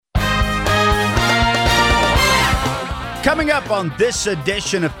Coming up on this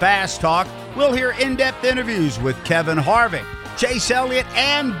edition of Fast Talk, we'll hear in-depth interviews with Kevin Harvick, Chase Elliott,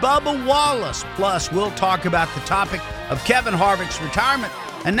 and Bubba Wallace. Plus, we'll talk about the topic of Kevin Harvick's retirement.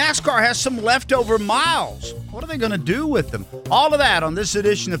 And NASCAR has some leftover miles. What are they going to do with them? All of that on this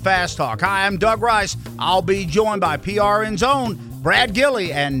edition of Fast Talk. Hi, I'm Doug Rice. I'll be joined by PRN's own Brad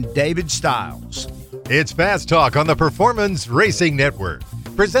Gilley and David Stiles. It's Fast Talk on the Performance Racing Network.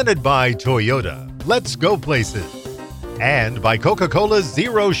 Presented by Toyota. Let's go places. And by Coca-Cola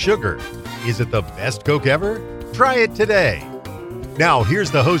Zero Sugar. Is it the best Coke ever? Try it today. Now, here's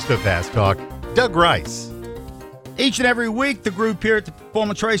the host of Fast Talk, Doug Rice. Each and every week, the group here at the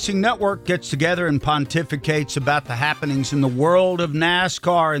Performance Racing Network gets together and pontificates about the happenings in the world of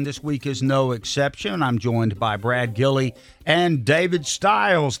NASCAR, and this week is no exception. I'm joined by Brad Gilley and David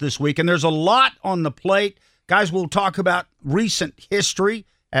Stiles this week, and there's a lot on the plate. Guys, we'll talk about recent history.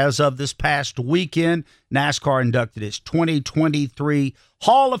 As of this past weekend, NASCAR inducted its 2023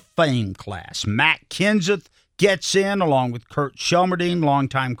 Hall of Fame class. Matt Kenseth gets in along with Kurt Shelmerdine,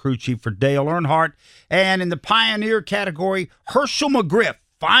 longtime crew chief for Dale Earnhardt. And in the Pioneer category, Herschel McGriff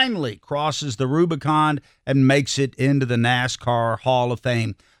finally crosses the Rubicon and makes it into the NASCAR Hall of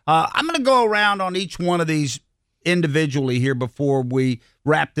Fame. I'm going to go around on each one of these individually here before we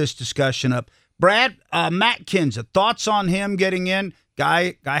wrap this discussion up. Brad, Matt Kenseth, thoughts on him getting in?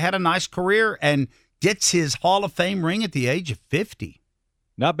 Guy had a nice career and gets his Hall of Fame ring at the age of 50.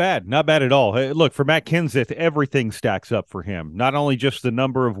 Not bad at all. Hey, look, for Matt Kenseth, everything stacks up for him. Not only just the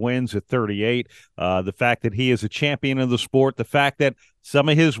number of wins at 38, the fact that he is a champion of the sport, the fact that some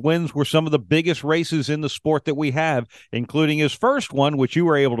of his wins were some of the biggest races in the sport that we have, including his first one, which you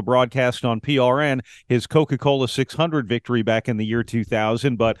were able to broadcast on PRN, his Coca-Cola 600 victory back in the year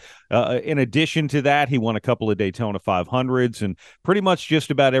 2000. But in addition to that, he won a couple of Daytona 500s and pretty much just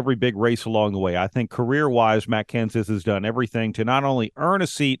about every big race along the way. I think career-wise, Matt Kenseth has done everything to not only earn a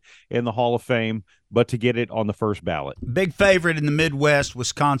seat in the Hall of Fame, but to get it on the first ballot. Big favorite in the Midwest,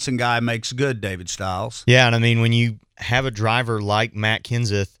 Wisconsin guy makes good, David Stiles. Yeah, and I mean, when you have a driver like Matt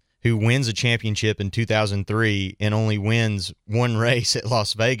Kenseth who wins a championship in 2003 and only wins one race at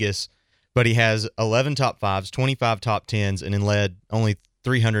Las Vegas, but he has 11 top fives, 25 top tens, and then led only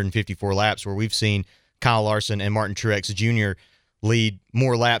 354 laps, where we've seen Kyle Larson and Martin Truex Jr. lead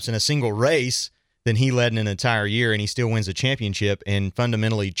more laps in a single race than he led in an entire year, and he still wins a championship and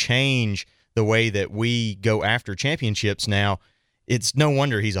fundamentally change the way that we go after championships now. It's no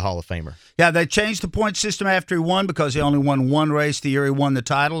wonder he's a Hall of Famer. Yeah, they changed the point system after he won because he only won one race the year he won the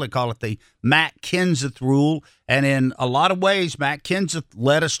title. They call it the Matt Kenseth rule. And in a lot of ways, Matt Kenseth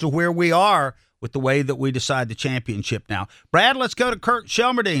led us to where we are with the way that we decide the championship now. Brad, let's go to Kurt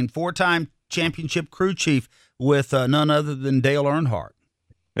Shelmerdine, four-time championship crew chief with none other than Dale Earnhardt.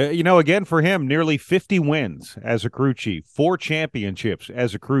 Again, for him, nearly 50 wins as a crew chief, 4 championships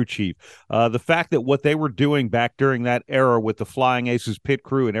as a crew chief. The fact that what they were doing back during that era with the Flying Aces pit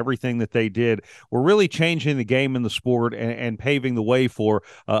crew and everything that they did were really changing the game in the sport and paving the way for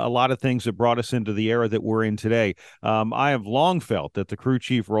a lot of things that brought us into the era that we're in today. I have long felt that the crew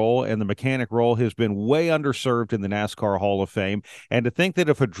chief role and the mechanic role has been way underserved in the NASCAR Hall of Fame. And to think that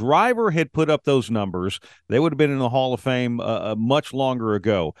if a driver had put up those numbers, they would have been in the Hall of Fame much longer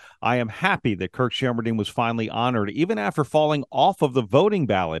ago. I am happy that Kurt Shelmerdine was finally honored, even after falling off of the voting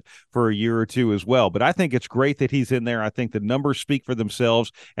ballot for a year or two as well. But I think it's great that he's in there. I think the numbers speak for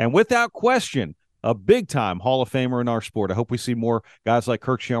themselves. And without question, a big-time Hall of Famer in our sport. I hope we see more guys like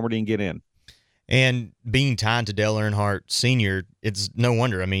Kurt Shelmerdine get in. And being tied to Dale Earnhardt Sr., it's no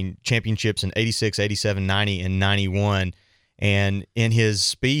wonder. I mean, championships in 86, 87, 90, and 91. And in his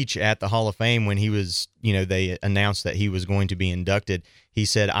speech at the Hall of Fame, when he was, they announced that he was going to be inducted, he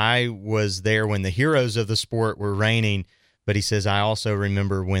said, "I was there when the heroes of the sport were reigning," but he says, "I also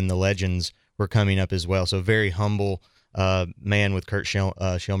remember when the legends were coming up as well." So very humble man with Kurt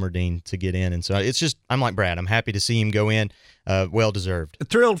Shelmerdine to get in. And so it's just, I'm like Brad. I'm happy to see him go in. Well-deserved.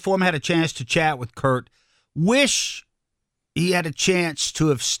 Thrilled for him. Had a chance to chat with Kurt. Wish he had a chance to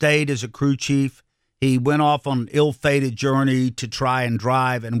have stayed as a crew chief. He went off on an ill-fated journey to try and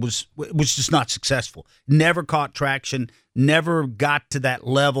drive and was just not successful. Never caught traction, never got to that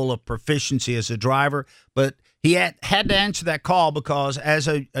level of proficiency as a driver. But he had to answer that call because as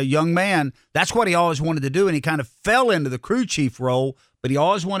a young man, that's what he always wanted to do, and he kind of fell into the crew chief role, but he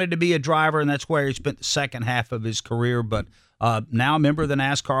always wanted to be a driver, and that's where he spent the second half of his career. But now a member of the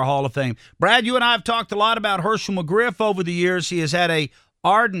NASCAR Hall of Fame. Brad, you and I have talked a lot about Herschel McGriff over the years. He has had a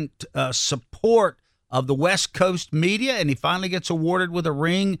ardent support of the West Coast media, and he finally gets awarded with a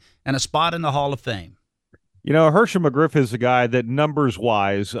ring and a spot in the Hall of Fame. You know, Herschel McGriff is a guy that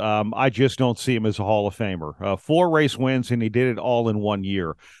numbers-wise, I just don't see him as a Hall of Famer. 4 race wins, and he did it all in 1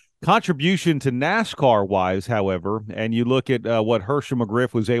 year. Contribution to NASCAR-wise, however, and you look at what Herschel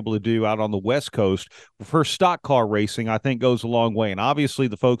McGriff was able to do out on the West Coast for stock car racing, I think goes a long way. And obviously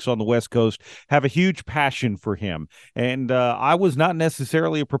the folks on the West Coast have a huge passion for him. And I was not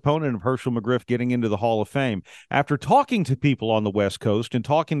necessarily a proponent of Herschel McGriff getting into the Hall of Fame. After talking to people on the West Coast and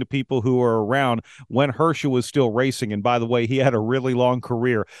talking to people who were around when Herschel was still racing, and by the way, he had a really long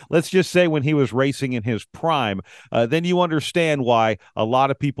career. Let's just say when he was racing in his prime, then you understand why a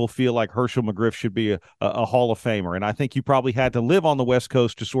lot of people feel like Herschel McGriff should be a Hall of Famer. And I think you probably had to live on the West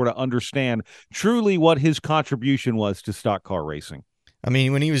Coast to sort of understand truly what his contribution was to stock car racing. I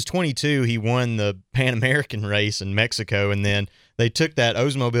mean, when he was 22, he won the Pan American race in Mexico, and then they took that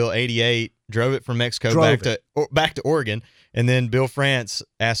Oldsmobile 88, drove it from Mexico back to Oregon, and then Bill France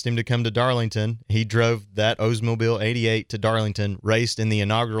asked him to come to Darlington. He drove that Oldsmobile 88 to Darlington, raced in the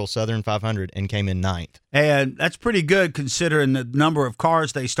inaugural Southern 500, and came in 9th. And that's pretty good considering the number of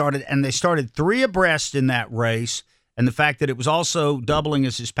cars they started, and they started 3 abreast in that race, and the fact that it was also doubling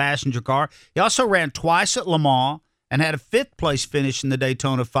as his passenger car. He also ran twice at Le Mans and had a 5th-place finish in the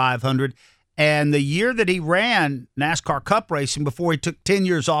Daytona 500. And the year that he ran NASCAR Cup racing before he took 10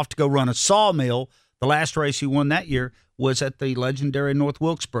 years off to go run a sawmill, the last race he won that year was at the legendary North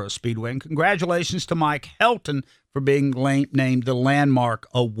Wilkesboro Speedway. And congratulations to Mike Helton for being named the Landmark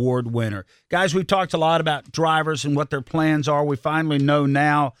Award winner. Guys, we've talked a lot about drivers and what their plans are. We finally know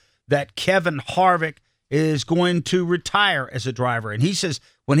now that Kevin Harvick is going to retire as a driver. And he says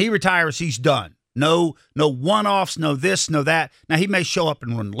when he retires, he's done. No one-offs, no this, no that. Now, he may show up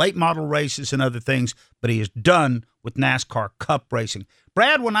and run late model races and other things, but he is done with NASCAR Cup racing.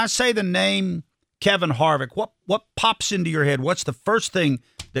 Brad, when I say the name Kevin Harvick, what pops into your head? What's the first thing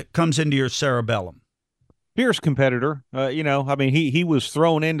that comes into your cerebellum? Fierce competitor. He was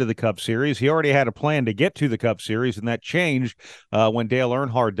thrown into the Cup Series. He already had a plan to get to the Cup Series, and that changed when Dale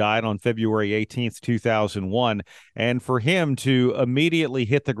Earnhardt died on February 18th, 2001. And for him to immediately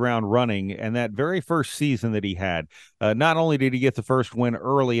hit the ground running, and that very first season that he had, not only did he get the first win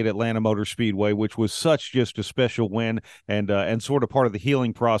early at Atlanta Motor Speedway, which was such just a special win and sort of part of the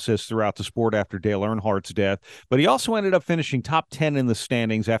healing process throughout the sport after Dale Earnhardt's death, but he also ended up finishing top 10 in the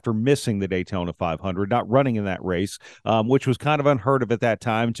standings after missing the Daytona 500, not running in that race, which was kind of unheard of at that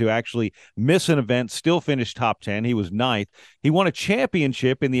time to actually miss an event, still finish top 10. He was 9th. He won a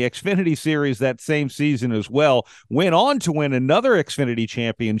championship in the Xfinity Series that same season as well, went on to win another Xfinity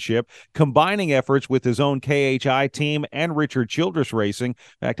championship, combining efforts with his own KHI team and Richard Childress Racing.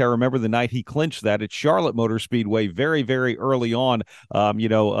 In fact, I remember the night he clinched that at Charlotte Motor Speedway very, very early on,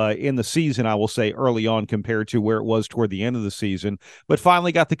 in the season, I will say early on compared to where it was toward the end of the season, but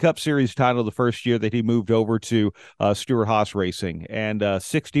finally got the Cup Series title the first year that he moved over to Stewart-Haas Racing, and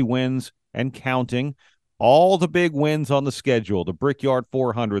 60 wins and counting. All the big wins on the schedule: the Brickyard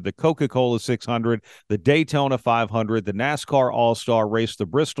 400, the Coca-Cola 600, the Daytona 500, the NASCAR All-Star Race, the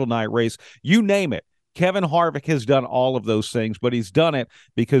Bristol Night Race, you name it. Kevin Harvick has done all of those things, but he's done it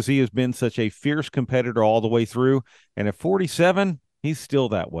because he has been such a fierce competitor all the way through, and at 47, he's still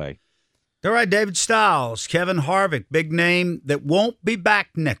that way. All right, David Stiles, Kevin Harvick, big name that won't be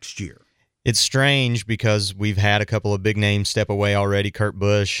back next year. It's strange because we've had a couple of big names step away already. Kurt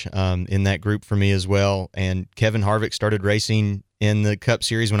Busch in that group for me as well. And Kevin Harvick started racing in the Cup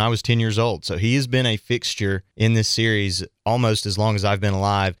Series when I was 10 years old. So he has been a fixture in this series almost as long as I've been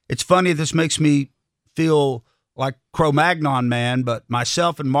alive. It's funny, this makes me feel like Cro-Magnon man, but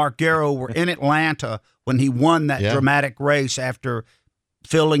myself and Mark Garrow were in Atlanta when he won that dramatic race after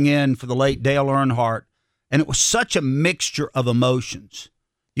filling in for the late Dale Earnhardt. And it was such a mixture of emotions.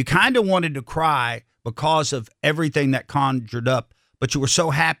 You kind of wanted to cry because of everything that conjured up, but you were so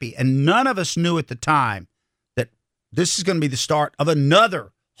happy. And none of us knew at the time that this is going to be the start of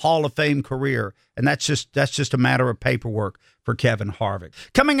another Hall of Fame career. And that's just a matter of paperwork for Kevin Harvick.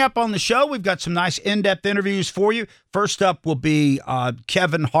 Coming up on the show, we've got some nice in-depth interviews for you. First up will be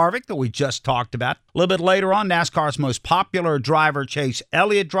Kevin Harvick that we just talked about. A little bit later on, NASCAR's most popular driver, Chase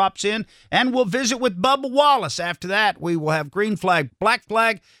Elliott, drops in, and we'll visit with Bubba Wallace. After that, we will have green flag, black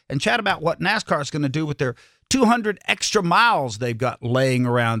flag, and chat about what NASCAR is going to do with their 200 extra miles they've got laying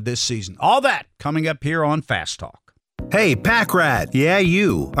around this season. All that coming up here on Fast Talk. Hey, Pack Rat. Yeah,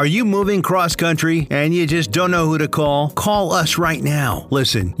 you. Are you moving cross country and you just don't know who to call? Call us right now.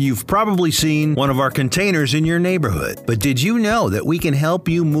 Listen, you've probably seen one of our containers in your neighborhood, but did you know that we can help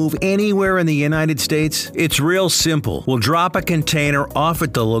you move anywhere in the United States? It's real simple. We'll drop a container off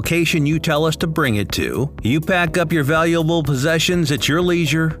at the location you tell us to bring it to. You pack up your valuable possessions at your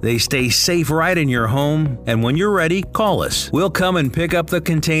leisure. They stay safe right in your home. And when you're ready, call us. We'll come and pick up the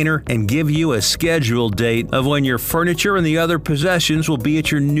container and give you a scheduled date of when your furniture and the other possessions will be at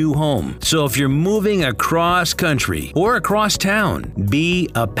your new home. So if you're moving across country or across town,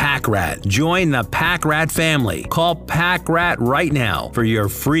 be a Pack Rat. Join the Pack Rat family. Call Pack Rat right now for your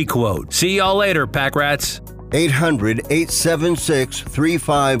free quote. See y'all later, Pack Rats.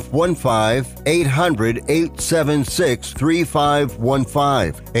 800-876-3515.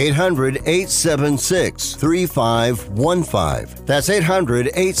 800-876-3515. 800-876-3515. That's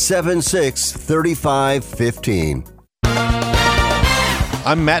 800-876-3515.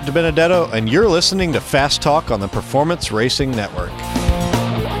 I'm Matt DiBenedetto, and you're listening to Fast Talk on the Performance Racing Network.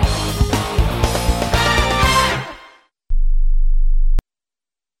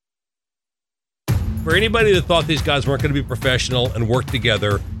 For anybody that thought these guys weren't going to be professional and work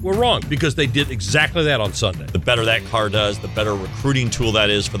together, we're wrong, because they did exactly that on Sunday. The better that car does, the better recruiting tool that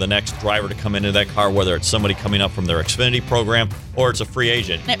is for the next driver to come into that car, whether it's somebody coming up from their Xfinity program or it's a free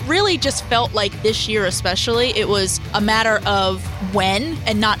agent. It really just felt like this year especially, it was a matter of when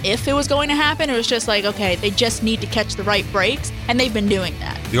and not if it was going to happen. It was just like, okay, they just need to catch the right brakes, and they've been doing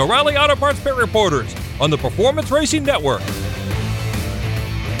that. The O'Reilly Auto Parts Pit Reporters on the Performance Racing Network.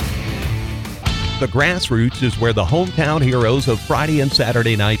 The Grassroots is where the hometown heroes of Friday and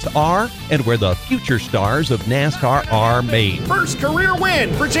Saturday nights are, and where the future stars of NASCAR are made. First career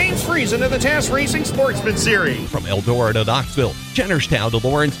win for James Friesen of the TAS Racing Sportsman Series. From Eldora to Knoxville, Jennerstown to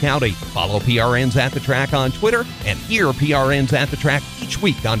Lawrence County. Follow PRN's At The Track on Twitter and hear PRN's At The Track each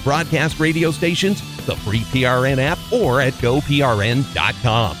week on broadcast radio stations, the free PRN app, or at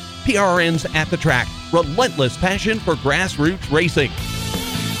GoPRN.com. PRN's At The Track, relentless passion for grassroots racing.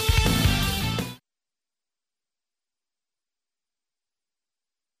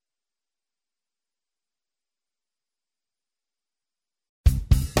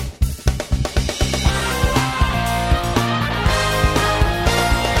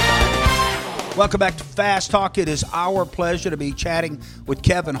 Welcome back to Fast Talk. It is our pleasure to be chatting with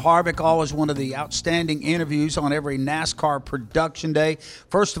Kevin Harvick, always one of the outstanding interviews on every NASCAR production day.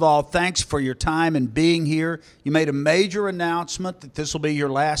 First of all, thanks for your time and being here. You made a major announcement that this will be your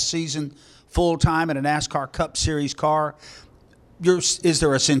last season full-time in a NASCAR Cup Series car. Is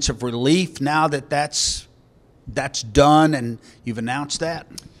there a sense of relief now that that's done and you've announced that?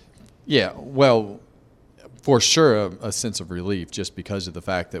 Yeah, well, for sure a sense of relief just because of the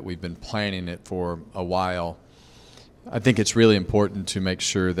fact that we've been planning it for a while. I think it's really important to make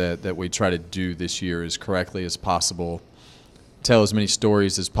sure that we try to do this year as correctly as possible, tell as many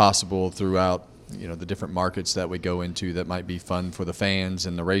stories as possible throughout the different markets that we go into that might be fun for the fans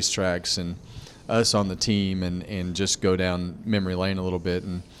and the racetracks and us on the team, and just go down memory lane a little bit.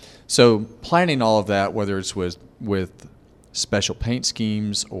 And so planning all of that, whether it's with special paint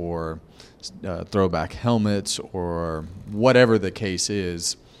schemes or throwback helmets or whatever the case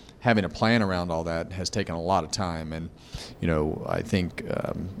is, having a plan around all that has taken a lot of time. And I think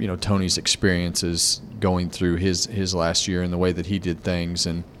Tony's experiences going through his last year and the way that he did things,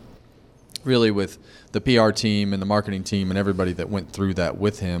 and really with the PR team and the marketing team and everybody that went through that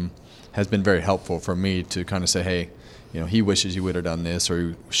with him, has been very helpful for me to kind of say, hey, he wishes you would have done this, or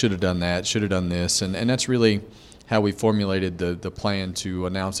you should have done that, should have done this. And that's really how we formulated the plan to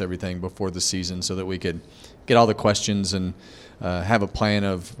announce everything before the season, so that we could get all the questions and have a plan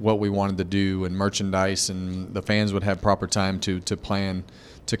of what we wanted to do and merchandise, and the fans would have proper time to plan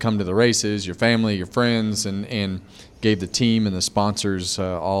to come to the races, your family, your friends, and gave the team and the sponsors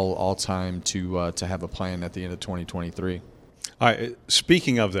all time to have a plan at the end of 2023. All right,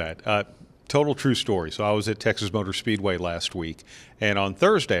 speaking of that, total true story. So I was at Texas Motor Speedway last week, and on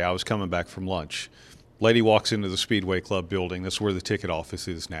Thursday I was coming back from lunch. Lady walks into the Speedway Club building. That's where the ticket office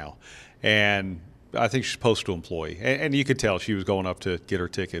is now. And I think she's a postal employee. And you could tell she was going up to get her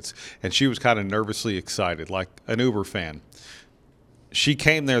tickets. And she was kind of nervously excited, like an Uber fan. She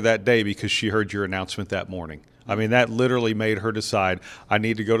came there that day because she heard your announcement that morning. I mean, that literally made her decide, I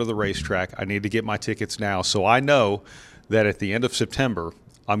need to go to the racetrack. I need to get my tickets now. So I know that at the end of September,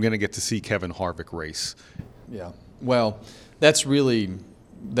 I'm going to get to see Kevin Harvick race. Yeah. Well, that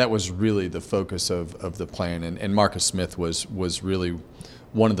was really the focus of the plan, and Marcus Smith was really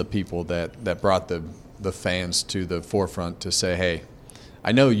one of the people that brought the fans to the forefront to say, hey,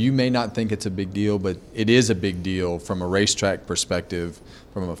 I know you may not think it's a big deal, but it is a big deal from a racetrack perspective,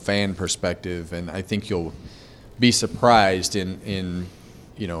 from a fan perspective, and I think you'll be surprised in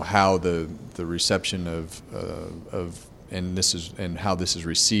how the reception of how this is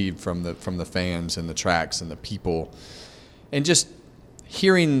received from the fans and the tracks and the people, and just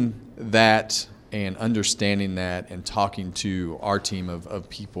hearing that and understanding that and talking to our team of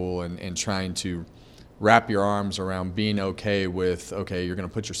people and trying to wrap your arms around being okay with, okay, you're going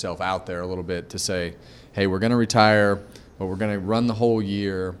to put yourself out there a little bit to say, hey, we're going to retire, but we're going to run the whole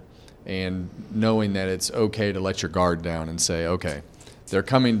year, and knowing that it's okay to let your guard down and say, okay, they're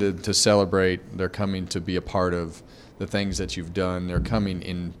coming to celebrate, they're coming to be a part of the things that you've done, they're coming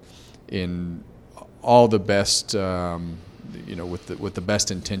in all the best, with the best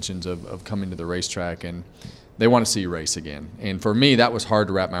intentions of coming to the racetrack, and they want to see you race again. And for me, that was hard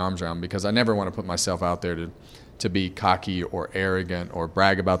to wrap my arms around, because I never want to put myself out there to be cocky or arrogant or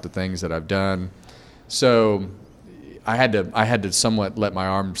brag about the things that I've done. So I had to somewhat let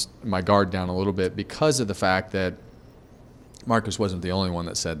my guard down a little bit, because of the fact that Marcus wasn't the only one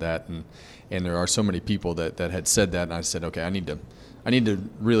that said that, and there are so many people that had said that, and I said, okay, I need to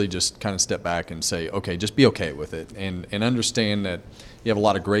really just kind of step back and say, okay, just be okay with it, and understand that you have a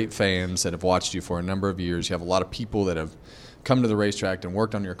lot of great fans that have watched you for a number of years. You have a lot of people that have come to the racetrack and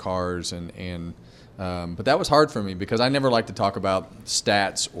worked on your cars, but that was hard for me, because I never like to talk about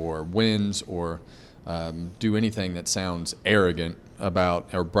stats or wins or do anything that sounds arrogant about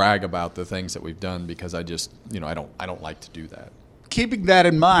or brag about the things that we've done, because I just, I don't like to do that. Keeping that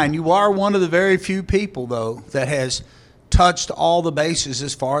in mind, you are one of the very few people, though, that has touched all the bases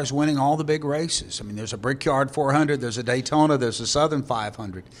as far as winning all the big races. I mean, there's a Brickyard 400, there's a Daytona, there's a Southern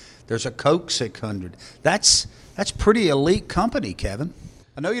 500, there's a Coke 600. That's pretty elite company, Kevin.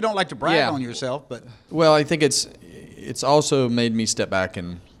 I know you don't like to brag on yourself, but well, I think it's also made me step back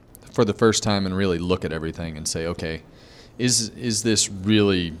and for the first time and really look at everything and say, okay, is this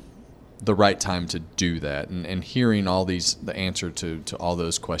really the right time to do that? And hearing the answer to all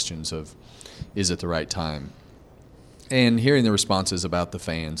those questions of, is it the right time? And hearing the responses about the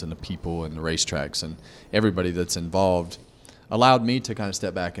fans and the people and the racetracks and everybody that's involved allowed me to kind of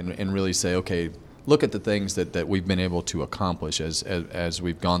step back and really say, okay, look at the things that we've been able to accomplish as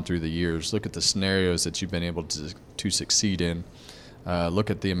we've gone through the years. Look at the scenarios that you've been able to succeed in. Look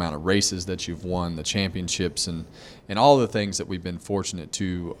at the amount of races that you've won, the championships, and all the things that we've been fortunate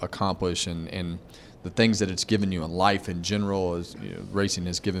to accomplish, and the things that it's given you in life in general. Racing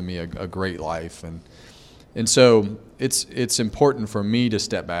has given me a great life, and so it's important for me to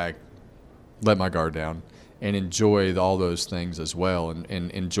step back, let my guard down, and enjoy all those things as well,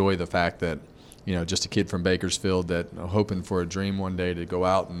 and enjoy the fact that, just a kid from Bakersfield that hoping for a dream one day to go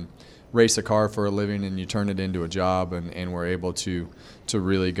out and race a car for a living, and you turn it into a job, and we're able to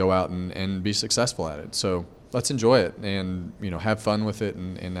really go out and be successful at it. So let's enjoy it and have fun with it,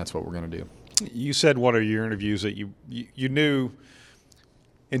 and that's what we're going to do. You said in one of your interviews that you knew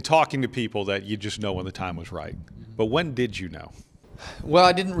in talking to people that you just know when the time was right. But when did you know? Well,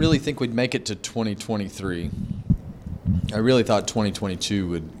 I didn't really think we'd make it to 2023. I really thought 2022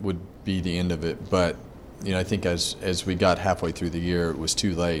 would be the end of it, but I think as we got halfway through the year, it was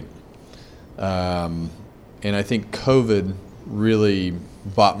too late. And I think COVID really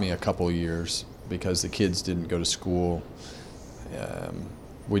bought me a couple years, because the kids didn't go to school.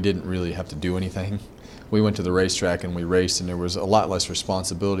 We didn't really have to do anything. We went to the racetrack and we raced, and there was a lot less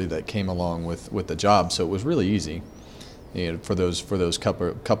responsibility that came along with the job. So it was really easy, for those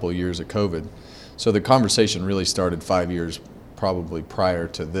couple of years of COVID. So the conversation really started 5 years probably prior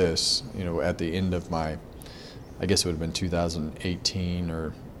to this. At the end of I guess it would have been 2018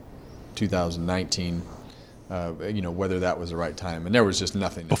 or 2019. Whether that was the right time, and there was just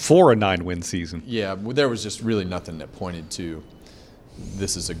nothing before a 9-win season. Yeah, there was just really nothing that pointed to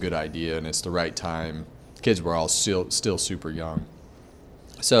this is a good idea and it's the right time. Kids were all still super young.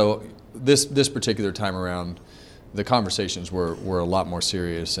 So this particular time around, the conversations were a lot more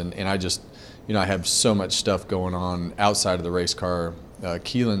serious, and I just, I have so much stuff going on outside of the race car.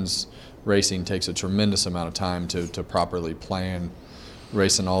 Keelan's racing takes a tremendous amount of time to properly plan,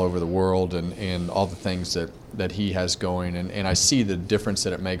 racing all over the world and all the things that he has going, and I see the difference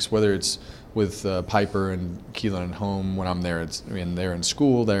that it makes, whether it's with Piper and Keelan at home when I'm there. They're in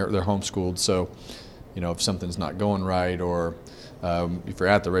school, they're homeschooled, so if something's not going right, or if you're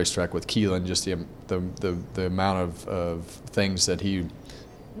at the racetrack with Keelan, just the amount of things that he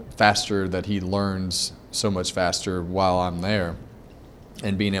learns so much faster while I'm there,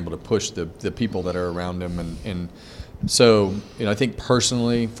 and being able to push the people that are around him, and so I think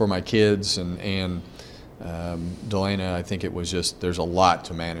personally for my kids and Delana, I think it was just there's a lot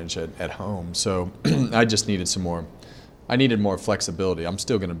to manage at home. So I just needed I needed more flexibility. I'm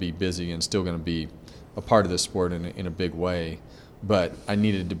still going to be busy and still going to be a part of this sport in a big way, but I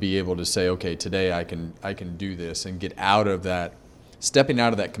needed to be able to say, okay, today I can do this and get out of that. Stepping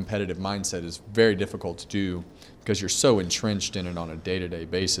out of that competitive mindset is very difficult to do because you're so entrenched in it on a day-to-day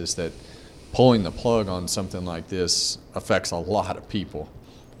basis that pulling the plug on something like this affects a lot of people.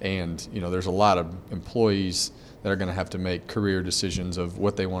 And, there's a lot of employees that are going to have to make career decisions of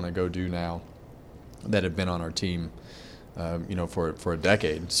what they want to go do now that have been on our team, for a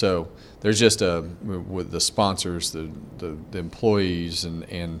decade. So there's just with the sponsors, the employees,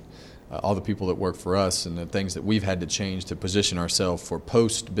 and all the people that work for us, and the things that we've had to change to position ourselves for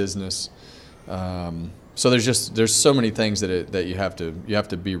post-business. So there's so many things that you have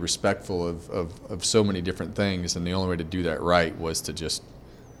to be respectful of so many different things, and the only way to do that right was to just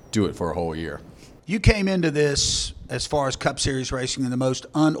do it for a whole year. You came into this, as far as Cup Series racing, in the most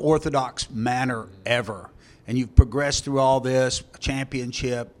unorthodox manner ever, and you've progressed through all this, a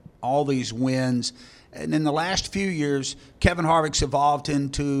championship, all these wins. And in the last few years, Kevin Harvick's evolved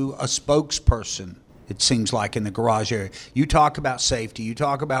into a spokesperson, it seems like, in the garage area. You talk about safety. You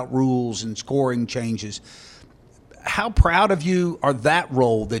talk about rules and scoring changes. How proud of you are that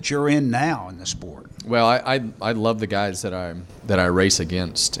role that you're in now in the sport? Well, I love the guys that I race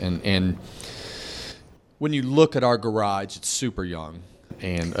against. And when you look at our garage, it's super young.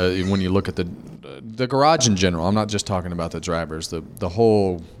 And when you look at the garage in general, I'm not just talking about the drivers. The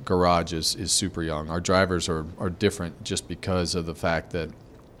whole garage is super young. Our drivers are different just because of the fact that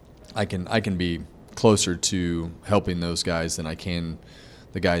I can be closer to helping those guys than I can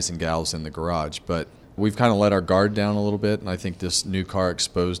the guys and gals in the garage. But we've kind of let our guard down a little bit, and I think this new car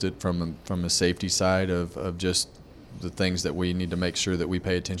exposed it from a safety side of just the things that we need to make sure that we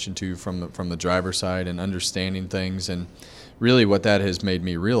pay attention to from the driver's side and understanding things. And really what that has made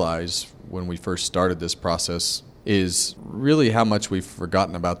me realize when we first started this process is really how much we've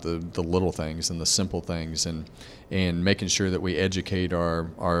forgotten about the little things and the simple things, and making sure that we educate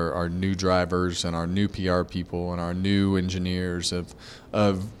our new drivers and our new PR people and our new engineers of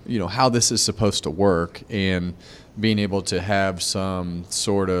how this is supposed to work, and being able to have some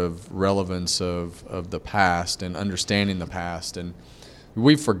sort of relevance of the past and understanding the past. And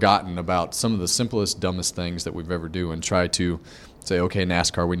we've forgotten about some of the simplest, dumbest things that we've ever do, and try to say, okay,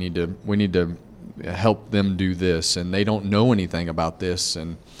 NASCAR, we need to help them do this, and they don't know anything about this.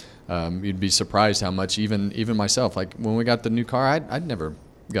 And you'd be surprised how much even myself, like when we got the new car, I'd never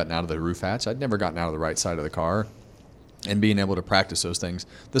gotten out of the roof hatch. I'd never gotten out of the right side of the car. And being able to practice those things,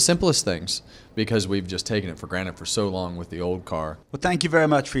 the simplest things, because we've just taken it for granted for so long with the old car. Well, thank you very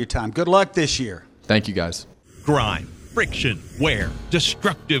much for your time. Good luck this year. Thank you, guys. Grime, friction, wear,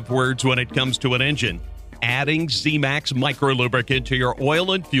 destructive words when it comes to an engine. Adding Z-Max microlubricant to your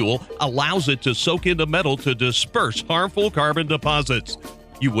oil and fuel allows it to soak into metal to disperse harmful carbon deposits.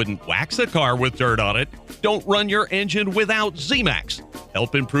 You wouldn't wax a car with dirt on it. Don't run your engine without Z-Max.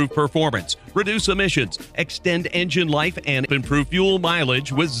 Help improve performance, reduce emissions, extend engine life, and improve fuel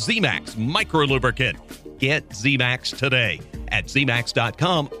mileage with Z-Max microlubricant. Get Z-Max today at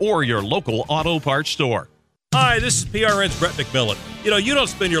zmax.com or your local auto parts store. Hi, this is PRN's Brett McMillan. You don't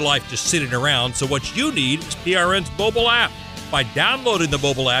spend your life just sitting around, so what you need is PRN's mobile app. By downloading the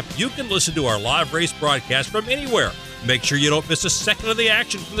mobile app, you can listen to our live race broadcast from anywhere. Make sure you don't miss a second of the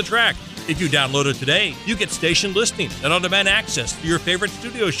action from the track. If you download it today, you get station listings and on-demand access to your favorite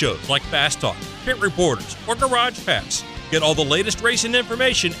studio shows like Fast Talk, Pit Reporters, or Garage Pass. Get all the latest racing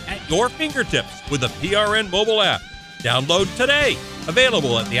information at your fingertips with the PRN mobile app. Download today.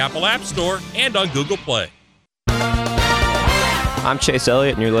 Available at the Apple App Store and on Google Play. I'm Chase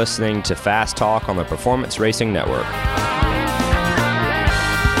Elliott, and you're listening to Fast Talk on the Performance Racing Network.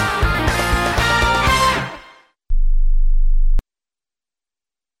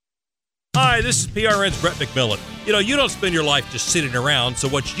 Hi, this is PRN's Brett McMillan. You don't spend your life just sitting around, so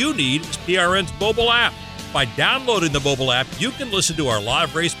what you need is PRN's mobile app. By downloading the mobile app, you can listen to our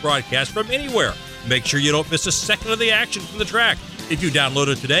live race broadcast from anywhere. Make sure you don't miss a second of the action from the track. If you download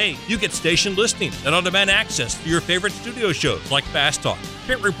it today, you get station listings and on-demand access to your favorite studio shows like Fast Talk,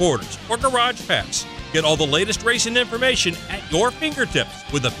 Pit Reporters, or Garage Pass. Get all the latest racing information at your fingertips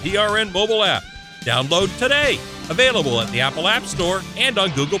with the PRN mobile app. Download today. Available at the Apple App Store and on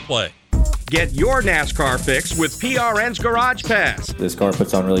Google Play. Get your NASCAR fix with PRN's Garage Pass. This car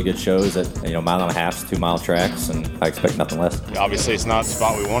puts on really good shows at 1.5 to 2 mile tracks, and I expect nothing less. Obviously, it's not the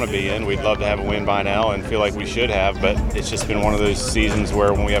spot we want to be in. We'd love to have a win by now and feel like we should have, but it's just been one of those seasons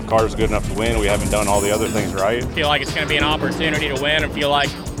where when we have cars good enough to win, we haven't done all the other things right. I feel like it's going to be an opportunity to win and feel like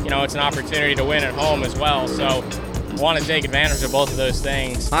it's an opportunity to win at home as well. So want to take advantage of both of those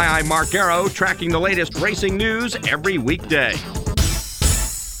things. Hi, I'm Mark Garrow, tracking the latest racing news every weekday.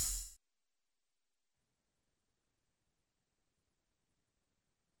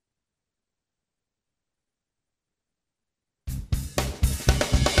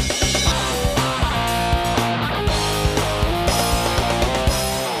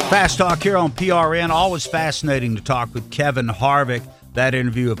 Fast Talk here on PRN. Always fascinating to talk with Kevin Harvick. That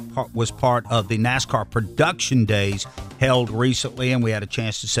interview was part of the NASCAR Production Days held recently, and we had a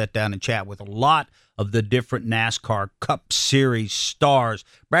chance to sit down and chat with a lot of the different NASCAR Cup Series stars.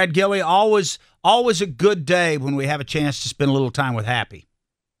 Brad Gilly, always a good day when we have a chance to spend a little time with Happy.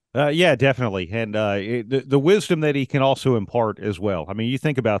 Yeah, definitely. And the wisdom that he can also impart as well. I mean, you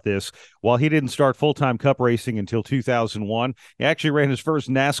think about this. While he didn't start full-time Cup racing until 2001, he actually ran his first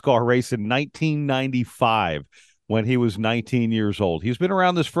NASCAR race in 1995 when he was 19 years old. He's been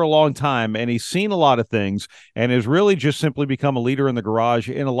around this for a long time, and he's seen a lot of things and has really just simply become a leader in the garage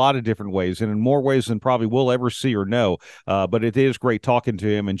in a lot of different ways, and in more ways than probably we'll ever see or know. But it is great talking to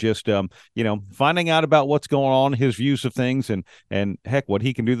him and just, finding out about what's going on, his views of things, and heck, what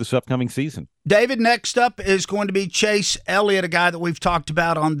he can do this upcoming season. David, next up is going to be Chase Elliott, a guy that we've talked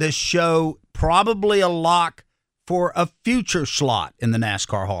about on this show, probably a lock for a future slot in the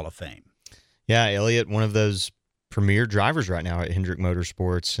NASCAR Hall of Fame. Yeah, Elliott, one of those premier drivers right now at Hendrick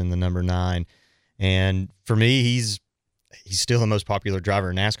Motorsports in the number 9. And for me, he's still the most popular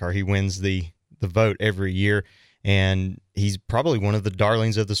driver in NASCAR. He wins the vote every year, and he's probably one of the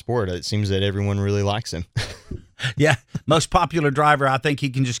darlings of the sport. It seems that everyone really likes him. Yeah, most popular driver. I think he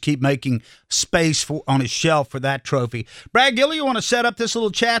can just keep making space on his shelf for that trophy. Brad Gilly, you want to set up this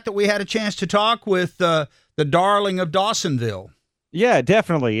little chat that we had a chance to talk with the darling of Dawsonville? Yeah,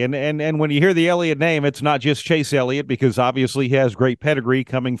 definitely. And when you hear the Elliott name, it's not just Chase Elliott, because obviously he has great pedigree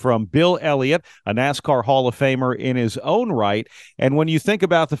coming from Bill Elliott, a NASCAR Hall of Famer in his own right. And when you think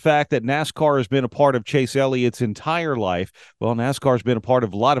about the fact that NASCAR has been a part of Chase Elliott's entire life, well, NASCAR has been a part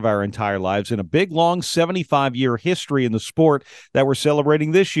of a lot of our entire lives in a big, long 75-year history in the sport that we're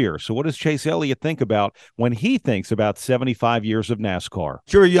celebrating this year. So what does Chase Elliott think about when he thinks about 75 years of NASCAR?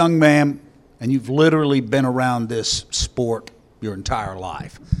 You're a young man, and you've literally been around this sport your entire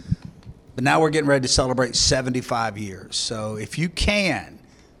life. But now we're getting ready to celebrate 75 years. So if you can,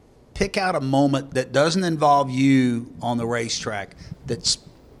 pick out a moment that doesn't involve you on the racetrack that's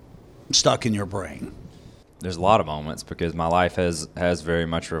stuck in your brain. There's a lot of moments because my life has very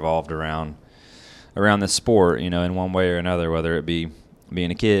much revolved around this sport, in one way or another, whether it be being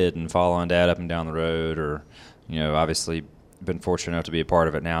a kid and following Dad up and down the road, or, obviously been fortunate enough to be a part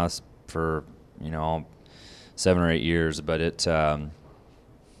of it now for, all 7 or 8 years, but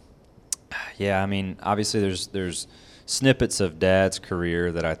obviously there's snippets of Dad's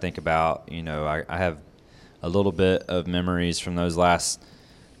career that I think about. I have a little bit of memories from those last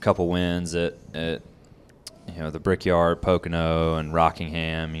couple wins at the Brickyard, Pocono, and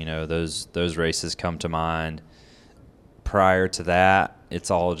Rockingham. Those races come to mind. Prior to that,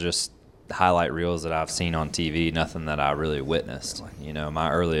 it's all just highlight reels that I've seen on TV, nothing that I really witnessed. My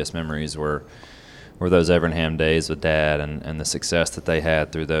earliest memories were those Evernham days with Dad and the success that they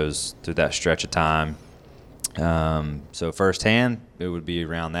had through that stretch of time. So firsthand, it would be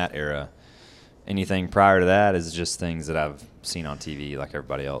around that era. Anything prior to that is just things that I've seen on TV like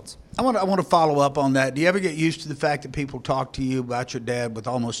everybody else. I want to follow up on that. Do you ever get used to the fact that people talk to you about your dad with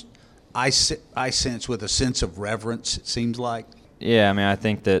almost, I sense, with a sense of reverence, it seems like? Yeah, I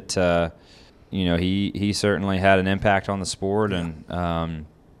think that, he certainly had an impact on the sport, and,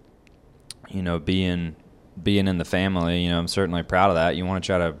 being in the family, I'm certainly proud of that. You want to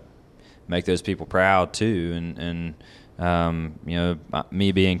try to make those people proud too, and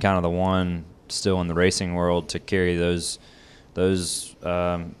me being kind of the one still in the racing world to carry those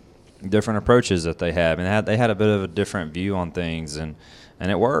different approaches that they have, and they had a bit of a different view on things, and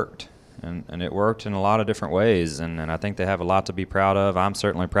it worked, and it worked in a lot of different ways, and I think they have a lot to be proud of. I'm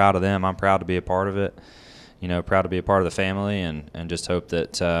certainly proud of them. I'm proud to be a part of it, proud to be a part of the family, and just hope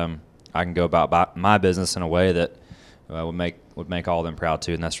that I can go about my business in a way that would make all of them proud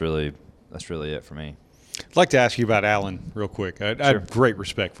too, and that's really it for me. I'd like to ask you about Alan real quick. I have great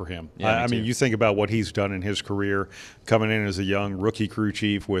respect for him. Yeah, I mean, you think about what he's done in his career, coming in as a young rookie crew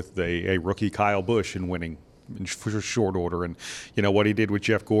chief with a rookie Kyle Busch and winning in short order, and what he did with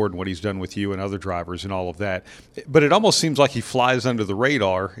Jeff Gordon, what he's done with you and other drivers and all of that. But it almost seems like he flies under the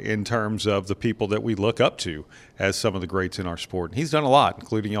radar in terms of the people that we look up to as some of the greats in our sport. And he's done a lot,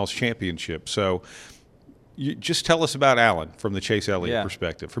 including y'all's championship. So you just tell us about Alan from the Chase Elliott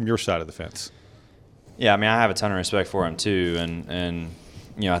perspective, from your side of the fence. Yeah, I have a ton of respect for him too, and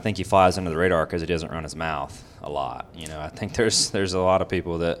I think he flies under the radar because he doesn't run his mouth a lot. I think there's a lot of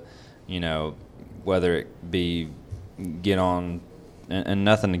people that, whether it be get on, and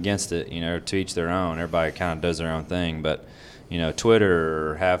nothing against it, to each their own. Everybody kind of does their own thing, but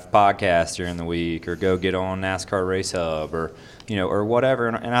Twitter, or have podcasts during the week, or go get on NASCAR Race Hub, or or whatever.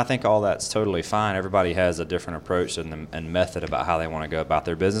 And I think all that's totally fine. Everybody has a different approach and method about how they want to go about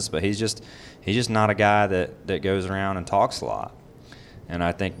their business. But he's just not a guy that goes around and talks a lot. And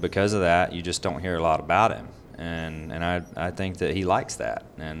I think because of that, you just don't hear a lot about him. And I think that he likes that,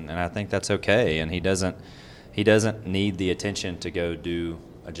 and I think that's okay. And he doesn't need the attention to go do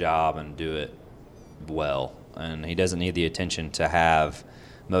a job and do it well. And he doesn't need the attention to have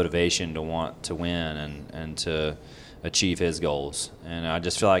motivation to want to win and to achieve his goals. And I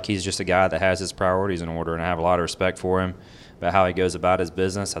just feel like he's just a guy that has his priorities in order, and I have a lot of respect for him about how he goes about his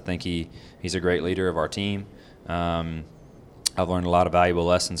business. I think he's a great leader of our team. I've learned a lot of valuable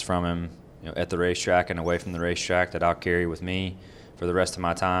lessons from him, at the racetrack and away from the racetrack that I'll carry with me for the rest of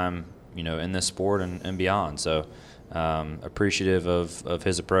my time, in this sport and beyond. So appreciative of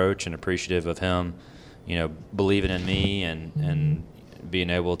his approach, and appreciative of him, believing in me and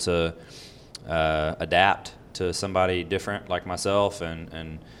being able to adapt to somebody different like myself.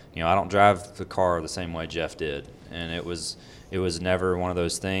 And I don't drive the car the same way Jeff did. And it was never one of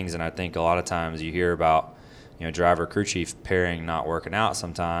those things. And I think a lot of times you hear about, driver crew chief pairing not working out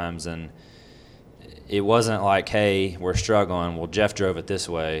sometimes. And it wasn't like, hey, we're struggling. Well, Jeff drove it this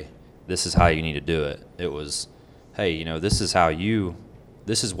way. This is how you need to do it. It was, hey, this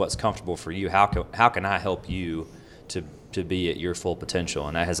is what's comfortable for you. How can I help you to be at your full potential?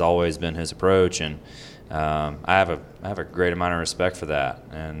 And that has always been his approach. And I have a great amount of respect for that.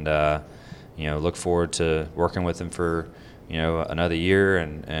 And look forward to working with him for another year.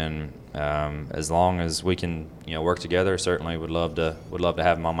 And as long as we can work together, certainly would love to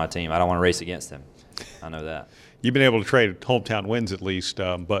have him on my team. I don't want to race against him. I know that. You've been able to trade hometown wins at least,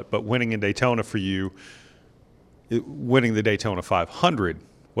 but winning in Daytona for you, winning the Daytona 500,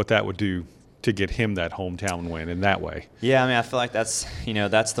 what that would do to get him that hometown win in that way. Yeah, I feel like that's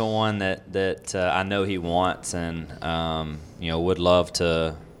the one that I know he wants, and would love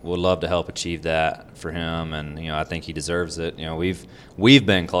to help achieve that for him, and I think he deserves it. We've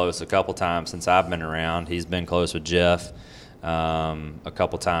been close a couple times since I've been around. He's been close with Jeff a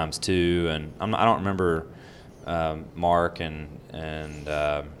couple times too, and I don't remember Mark and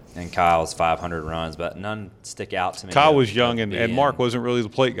Kyle's 500 runs, but none stick out to me. Kyle was young, and Mark wasn't really the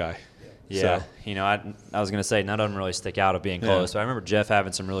plate guy. Yeah, so. I was going to say none of them really stick out of being close. Yeah. But I remember Jeff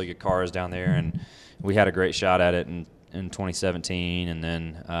having some really good cars down there, and we had a great shot at it in 2017. And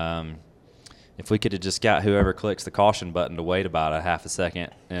then if we could have just got whoever clicks the caution button to wait about a half a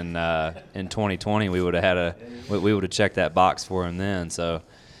second in 2020, we would have checked that box for him then. So,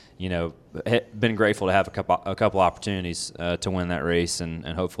 been grateful to have a couple opportunities to win that race, and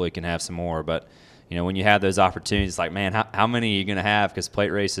hopefully can have some more. But when you have those opportunities, like, man, how many are you going to have? Because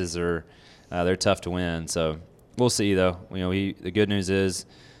plate races are they're tough to win. So we'll see, though. The good news is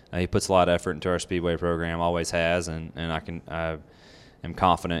he puts a lot of effort into our Speedway program, always has, and I am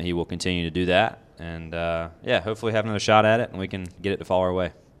confident he will continue to do that. And hopefully have another shot at it, and we can get it to fall our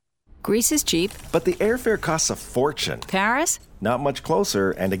way. Greece is cheap. But the airfare costs a fortune. Paris? Not much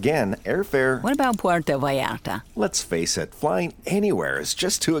closer, and again, airfare... What about Puerto Vallarta? Let's face it, flying anywhere is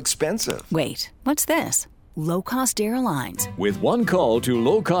just too expensive. Wait, what's this? Low-cost airlines. With one call to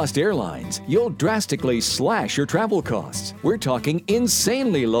low-cost airlines, you'll drastically slash your travel costs. We're talking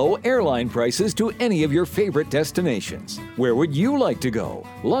insanely low airline prices to any of your favorite destinations. Where would you like to go?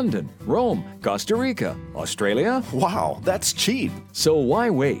 London, Rome, Costa Rica, Australia? Wow, that's cheap. So why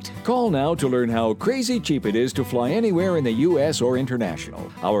wait? Call now to learn how crazy cheap it is to fly anywhere in the U.S. or international.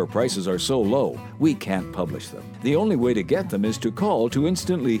 Our prices are so low, we can't publish them. The only way to get them is to call to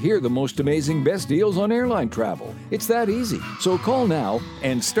instantly hear the most amazing best deals on airline travel. It's that easy. So call now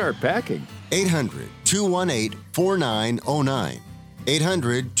and start packing. 800-218-4909.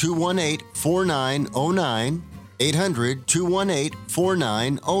 800-218-4909.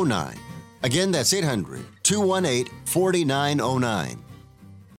 800-218-4909. Again, that's 800-218-4909.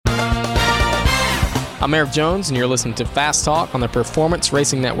 I'm Eric Jones, and you're listening to Fast Talk on the Performance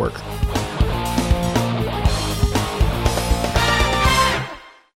Racing Network.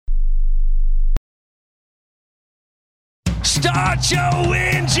 Start your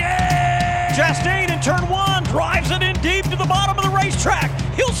engine! Chastain in turn one drives it in deep to the bottom of the racetrack.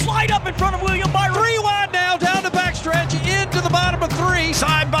 He'll slide up in front of William Byron. 3 wide now, down the backstretch, into the bottom of 3.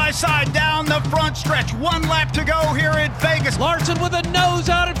 Chastain. Side by side down the front stretch. 1 lap to go here at Vegas. Larson with a nose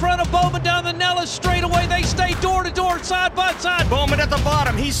out in front of Bowman down the Nellis straightaway. They stay door to door, side by side. Bowman at the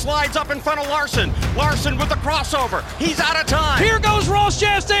bottom. He slides up in front of Larson. Larson with the crossover. He's out of time. Here goes Ross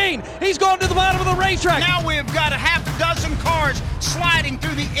Chastain. He's going to the bottom of the racetrack. Now we've got a half dozen cars sliding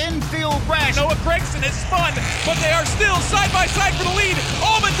through the infield grass. Noah Gragson has spun, but they are still side by side for the lead.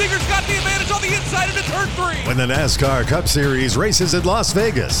 Allmendinger's got the advantage on the inside into turn 3. When the NASCAR Cup Series races at Las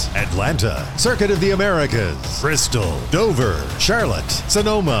Vegas, Atlanta, Circuit of the Americas, Bristol, Dover, Charlotte,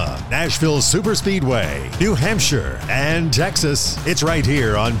 Sonoma, Nashville Superspeedway, New Hampshire, and Texas, it's right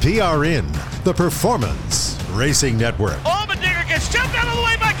here on PRN, the Performance Racing Network. Allmendinger gets jumped out of the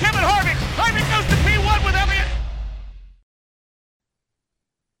way by Kevin Harvick. Harvick goes to P1 with Elliott.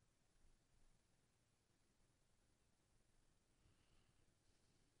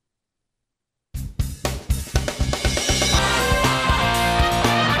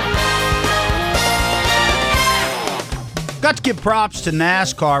 Got to give props to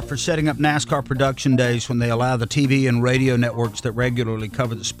NASCAR for setting up NASCAR production days when they allow the TV and radio networks that regularly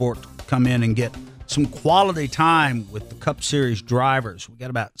cover the sport to come in and get some quality time with the Cup Series drivers. We got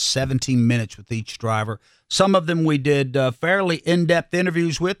about 17 minutes with each driver. Some of them we did fairly in-depth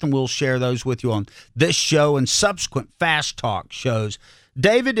interviews with, and we'll share those with you on this show and subsequent Fast Talk shows.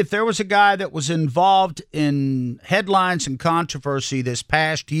 David, if there was a guy that was involved in headlines and controversy this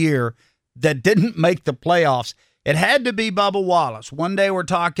past year that didn't make the playoffs, it had to be Bubba Wallace. One day we're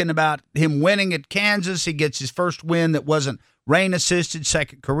talking about him winning at Kansas. He gets his first win that wasn't rain-assisted,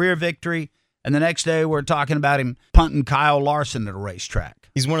 second career victory. And the next day we're talking about him punting Kyle Larson at a racetrack.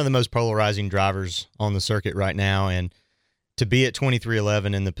 He's one of the most polarizing drivers on the circuit right now. And to be at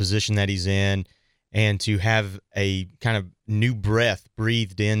 23-11 in the position that he's in and to have a kind of new breath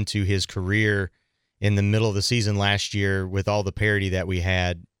breathed into his career in the middle of the season last year with all the parity that we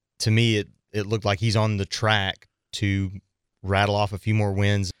had, to me it looked like he's on the track to rattle off a few more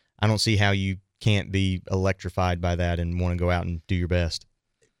wins. I don't see how you can't be electrified by that and want to go out and do your best.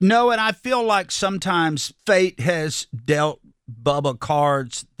 No, and I feel like sometimes fate has dealt Bubba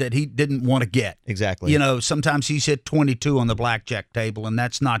cards that he didn't want to get. Exactly. You know, sometimes he's hit 22 on the blackjack table, and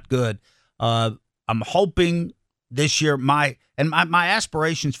that's not good. I'm hoping this year my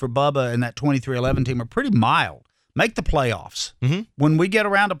aspirations for Bubba and that 23-11 team are pretty mild. Make the playoffs. Mm-hmm. When we get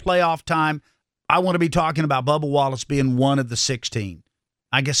around to playoff time, I want to be talking about Bubba Wallace being one of the 16.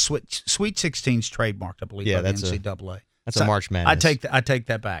 I guess Sweet 16's trademarked, I believe, by the NCAA. That's a March Madness. I take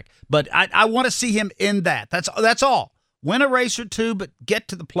that back. But I want to see him in that. That's all. Win a race or two, but get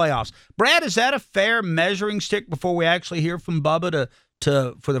to the playoffs. Brad, is that a fair measuring stick before we actually hear from Bubba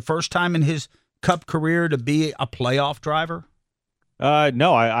to for the first time in his Cup career to be a playoff driver?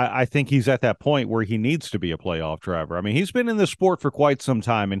 No, I think he's at that point where he needs to be a playoff driver. I mean, he's been in the sport for quite some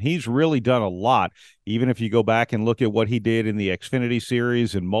time, and he's really done a lot. Even if you go back and look at what he did in the Xfinity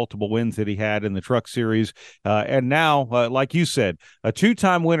Series and multiple wins that he had in the Truck Series. And now, like you said, a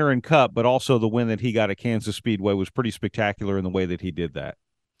two-time winner in Cup, but also the win that he got at Kansas Speedway was pretty spectacular in the way that he did that.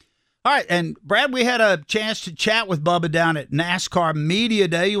 All right, and Brad, we had a chance to chat with Bubba down at NASCAR Media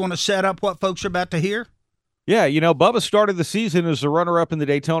Day. You want to set up what folks are about to hear? Yeah, you know, Bubba started the season as a runner-up in the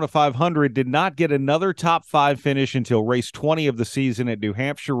Daytona 500, did not get another top 5 finish until race 20 of the season at New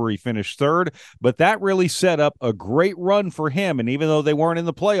Hampshire, where he finished third, but that really set up a great run for him, and even though they weren't in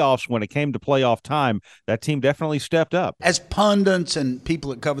the playoffs when it came to playoff time, that team definitely stepped up. As pundits and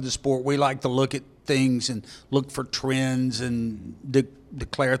people that cover the sport, we like to look at things and look for trends and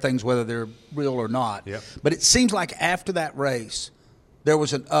declare things whether they're real or not. Yep. But it seems like after that race, there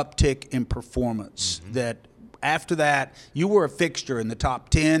was an uptick in performance that after that, you were a fixture in the top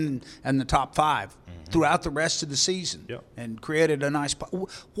 10 and the top 5 throughout the rest of the season and created a nice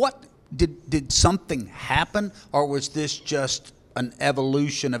 – what – did something happen, or was this just an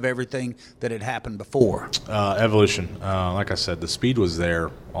evolution of everything that had happened before? Evolution. Like I said, the speed was there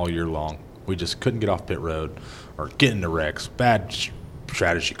all year long. We just couldn't get off pit road or get into wrecks, bad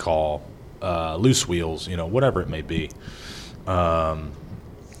strategy call, loose wheels, whatever it may be.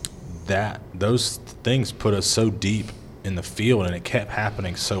 Those things put us so deep in the field, and it kept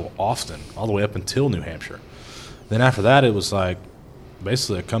happening so often, all the way up until New Hampshire. Then after that, it was like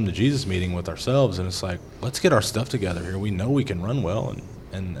basically a come to Jesus meeting with ourselves, and it's like, let's get our stuff together here. We know we can run well,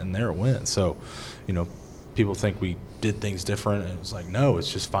 and there it went. So, people think we did things different, and it was like, no,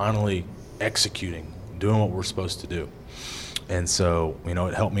 it's just finally executing, doing what we're supposed to do. And so,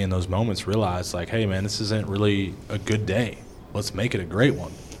 it helped me in those moments realize, like, hey, man, this isn't really a good day. Let's make it a great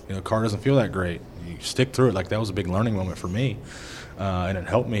one. The car doesn't feel that great. You stick through it. Like, that was a big learning moment for me. and it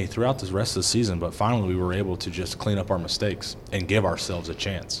helped me throughout the rest of the season. But finally, we were able to just clean up our mistakes and give ourselves a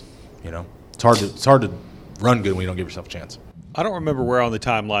chance. It's hard to run good when you don't give yourself a chance. I don't remember where on the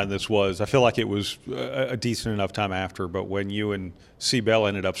timeline this was. I feel like it was a decent enough time after, but when you and C. Bell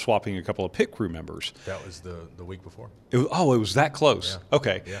ended up swapping a couple of pit crew members. That was the week before. It was that close. Yeah.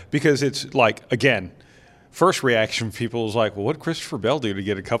 Okay. Yeah. Because it's like, again, first reaction from people is like, well, what did Christopher Bell do to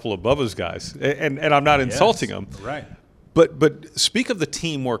get a couple of Bubba's guys? And I'm not insulting him. Right. But speak of the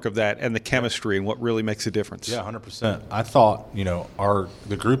teamwork of that and the chemistry and what really makes a difference. Yeah, 100%. I thought,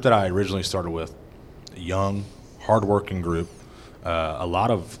 the group that I originally started with, a young, hardworking group, a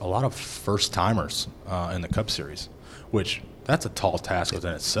lot of first timers in the Cup Series, which that's a tall task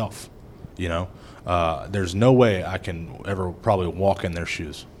within itself. There's no way I can ever probably walk in their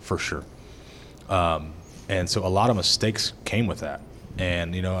shoes for sure. And so a lot of mistakes came with that.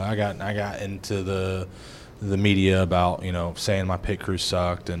 And I got into the media about saying my pit crew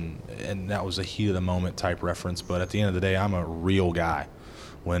sucked, and that was a heat of the moment type reference. But at the end of the day, I'm a real guy.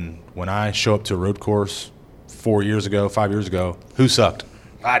 When I show up to a road course 5 years ago, who sucked?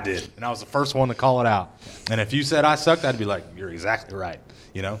 I did, and I was the first one to call it out. And if you said I sucked, I'd be like, you're exactly right,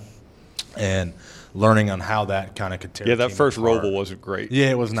 And learning on how that kind of could tear. Yeah, that first Roval wasn't great.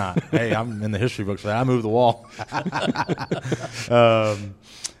 Yeah, it was not. Hey, I'm in the history books for that. I moved the wall.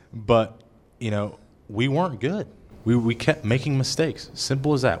 But we weren't good. We kept making mistakes.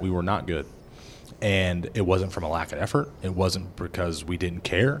 Simple as that. We were not good. And it wasn't from a lack of effort. It wasn't because we didn't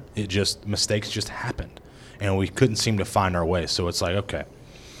care. Mistakes just happened. And we couldn't seem to find our way. So it's like, okay,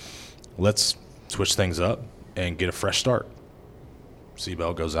 let's switch things up and get a fresh start.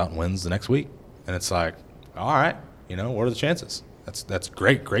 C-Bell goes out and wins the next week. And it's like, all right, what are the chances? That's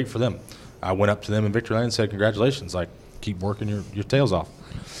great for them. I went up to them in Victory Lane and said, congratulations, keep working your tails off.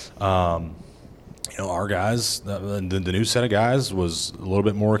 Our guys, the new set of guys was a little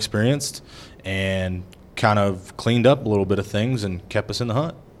bit more experienced and kind of cleaned up a little bit of things and kept us in the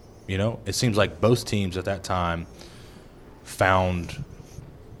hunt. It seems like both teams at that time found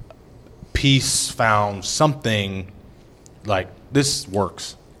peace, found something like this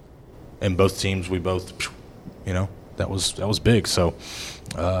works. And both teams, that was big. So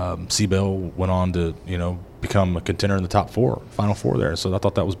C-Bell went on to, become a contender in the top Final Four there. So I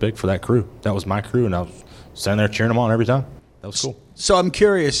thought that was big for that crew. That was my crew, and I was standing there cheering them on every time. That was cool. So I'm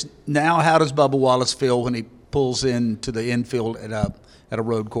curious, now how does Bubba Wallace feel when he pulls into the infield at a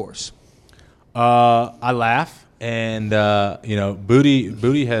road course? I laugh, and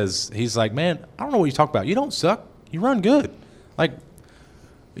Booty he's like, man, I don't know what you talk about. You don't suck. You run good.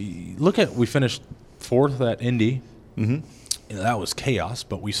 We finished 4th at Indy. Mm-hmm. That was chaos,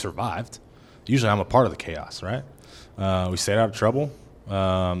 but we survived. Usually I'm a part of the chaos, right? We stayed out of trouble.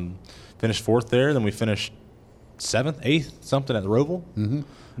 Finished 4th there. Then we finished 7th, 8th, something at the Roval.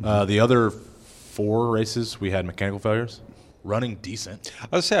 Mm-hmm. The other 4 races, we had mechanical failures. Running decent.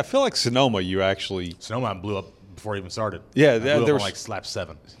 I was say, I feel like Sonoma, I blew up before it even started. Yeah, there was lap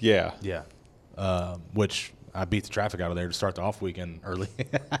 7. Yeah. Yeah. Which I beat the traffic out of there to start the off weekend early.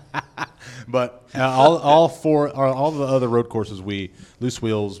 But all the other road courses, we loose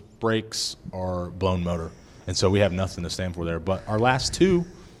wheels, brakes, or blown motor, and so we have nothing to stand for there. But our last 2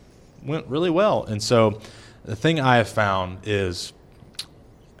 went really well, and so the thing I have found is,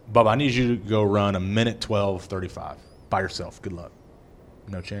 Bubba, I need you to go run a minute 12:35 by yourself. Good luck.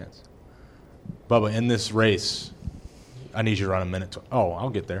 No chance. Bubba, in this race, I need you to run a minute. I'll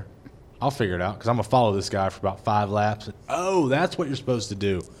get there. I'll figure it out because I'm going to follow this guy for about 5 laps. Oh, that's what you're supposed to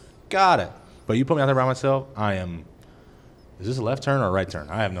do. Got it. But you put me out there by myself, is this a left turn or a right turn?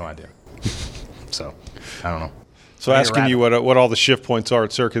 I have no idea. So, I don't know. So asking you what all the shift points are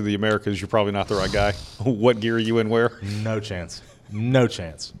at Circuit of the Americas, you're probably not the right guy. What gear are you in where? No chance. No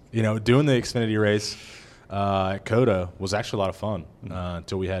chance. Doing the Xfinity race at COTA was actually a lot of fun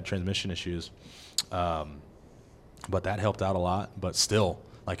until we had transmission issues. But that helped out a lot. But still,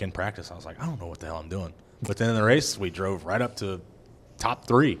 in practice, I was like, I don't know what the hell I'm doing. But then in the race, we drove right up to top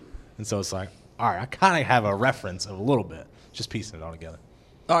 3. And so it's like, all right, I kind of have a reference of a little bit, just piecing it all together.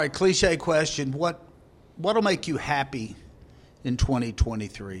 All right, cliche question. What'll make you happy in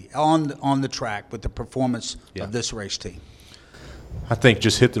 2023 on the track with the performance of this race team? I think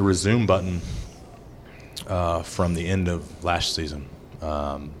just hit the resume button from the end of last season.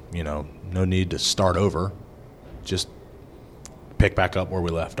 No need to start over. Just pick back up where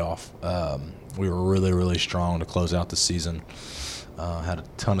we left off. We were really, really strong to close out the season. Had a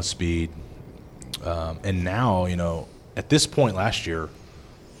ton of speed. And now, at this point last year,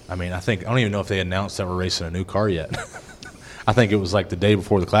 I don't even know if they announced that we're racing a new car yet. I think it was the day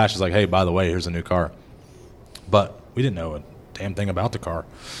before the Clash. It's like, hey, by the way, here's a new car. But we didn't know a damn thing about the car.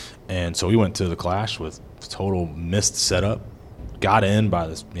 And so we went to the Clash with total missed setup, got in by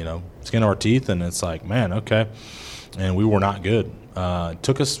the skin of our teeth, and it's like, man, okay. And we were not good. It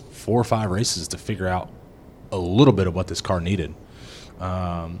took us 4 or 5 races to figure out a little bit of what this car needed.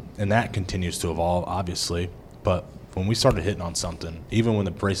 And that continues to evolve, obviously. But when we started hitting on something, even when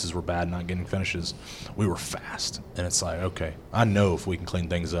the races were bad, not getting finishes, we were fast. And it's like, okay, I know if we can clean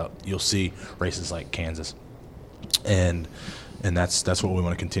things up, you'll see races like Kansas. And that's what we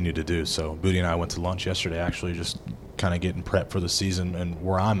want to continue to do. So Booty and I went to lunch yesterday, actually, just kind of getting prepped for the season. And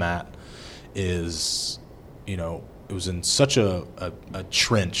where I'm at is, it was in such a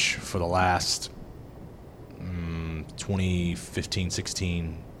trench for the last 2015,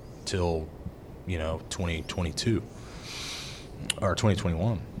 16 till 2022 or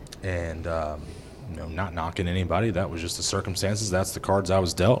 2021, and not knocking anybody. That was just the circumstances. That's the cards I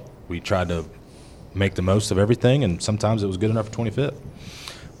was dealt. We tried to make the most of everything, and sometimes it was good enough for 25th.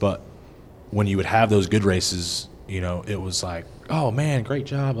 But when you would have those good races, it was like, oh man, great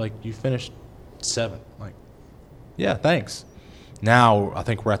job, like you finished 7th. Like, yeah, thanks. Now I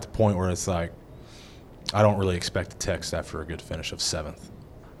think we're at the point where it's like, I don't really expect a text after a good finish of 7th.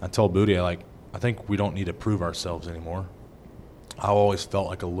 I told Booty, I think we don't need to prove ourselves anymore. I always felt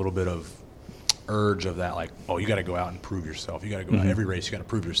like a little bit of urge of that, like, oh, you got to go out and prove yourself. You got to go out every race. You got to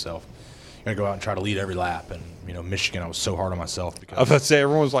prove yourself. You got to go out and try to lead every lap. And Michigan, I was so hard on myself because I was about to say,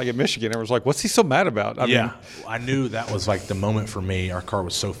 everyone was like at Michigan. Everyone was like, what's he so mad about? I mean, I knew that was like the moment for me. Our car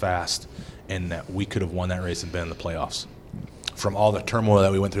was so fast, and that we could have won that race and been in the playoffs. From all the turmoil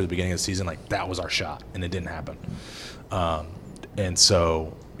that we went through at the beginning of the season, like that was our shot, and it didn't happen. And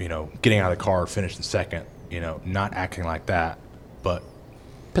so, getting out of the car, finishing 2nd, not acting like that, but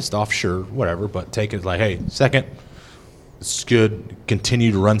pissed off, sure, whatever, but take it like, hey, 2nd, it's good.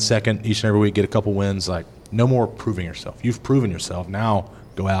 Continue to run 2nd each and every week, get a couple wins. Like, no more proving yourself. You've proven yourself. Now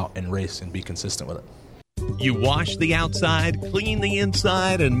go out and race and be consistent with it. You wash the outside, clean the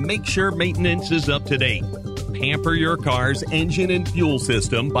inside, and make sure maintenance is up to date. Pamper your car's engine and fuel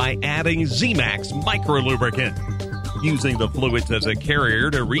system by adding Z-Max Micro Lubricant. Using the fluids as a carrier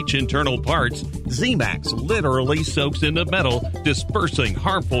to reach internal parts, Z-Max literally soaks into metal, dispersing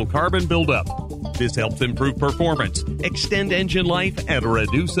harmful carbon buildup. This helps improve performance, extend engine life, and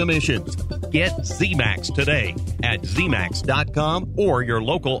reduce emissions. Get Z-Max today at zmax.com or your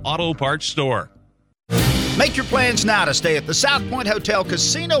local auto parts store. Make your plans now to stay at the South Point Hotel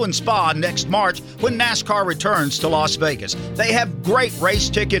Casino and Spa next March when NASCAR returns to Las Vegas. They have great race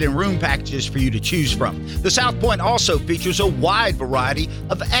ticket and room packages for you to choose from. The South Point also features a wide variety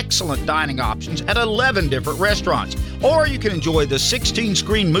of excellent dining options at 11 different restaurants. Or you can enjoy the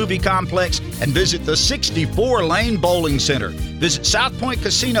 16-screen movie complex and visit the 64-lane bowling center. Visit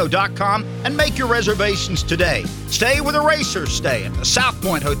southpointcasino.com and make your reservations today. Stay where the racers stay at the South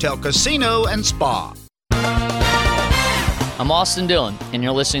Point Hotel Casino and Spa. I'm Austin Dillon, and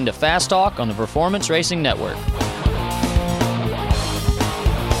you're listening to Fast Talk on the Performance Racing Network.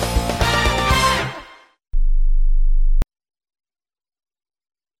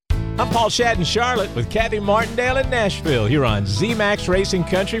 I'm Paul Shadden Charlotte with Kathy Martindale in Nashville here on Z-Max Racing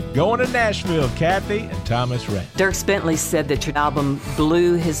Country. Going to Nashville, Kathy and Thomas Ray. Dierks Bentley said that your album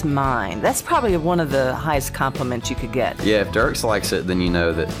blew his mind. That's probably one of the highest compliments you could get. Yeah, if Dierks likes it, then you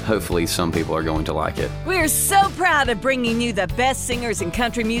know that hopefully some people are going to like it. We're so proud of bringing you the best singers in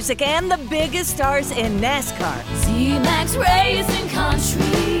country music and the biggest stars in NASCAR. Z-Max Racing Country,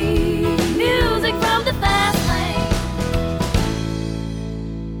 music from the fast lane.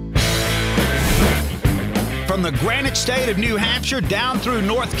 From the Granite State of New Hampshire down through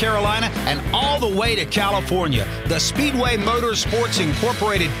North Carolina and all the way to California, the Speedway Motorsports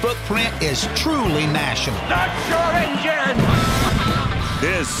Incorporated footprint is truly national. Start your engine!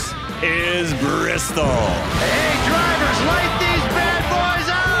 This is Bristol. Hey, drivers, light these bad boys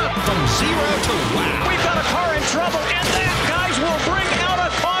up! From zero to wow. We've got a car in trouble, and that, guys, will bring out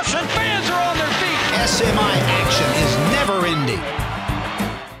a caution. Fans are on their feet. SMI action is never ending.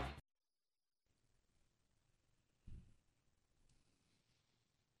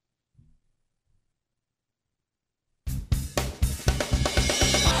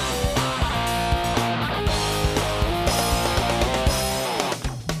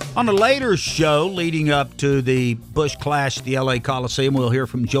 On a later show leading up to the Busch Clash at the LA Coliseum, we'll hear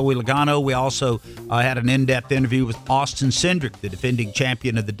from Joey Logano. We also had an in-depth interview with Austin Cindric, the defending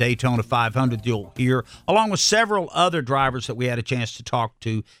champion of the Daytona 500, you'll hear, along with several other drivers that we had a chance to talk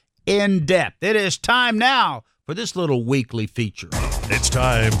to in depth. It is time now for this little weekly feature. It's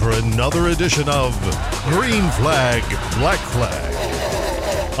time for another edition of Green Flag, Black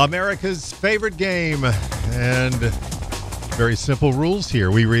Flag, America's favorite game. And Very simple rules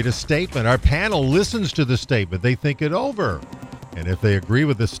here. We read a statement. Our panel listens to the statement. They think it over. And if they agree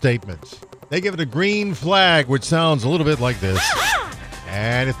with the statement, they give it a green flag, which sounds a little bit like this.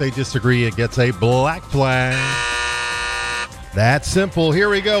 And if they disagree, it gets a black flag. That's simple. Here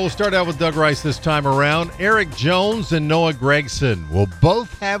we go. We'll start out with Doug Rice this time around. Eric Jones and Noah Gragson will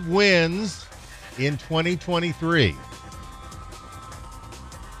both have wins in 2023.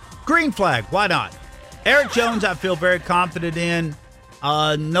 Green flag. Why not? Eric Jones, I feel very confident in.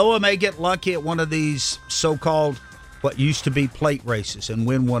 Noah may get lucky at one of these so-called what used to be plate races and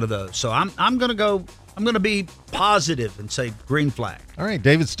win one of those. So I'm going to be positive and say green flag. All right,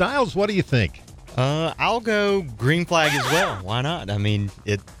 David Stiles, what do you think? I'll go green flag as well. Why not? I mean,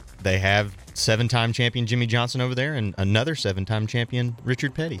 they have 7-time champion Jimmy Johnson over there and another 7-time champion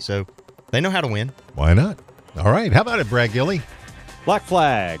Richard Petty. So they know how to win. Why not? All right, how about it, Brad Gilly? Black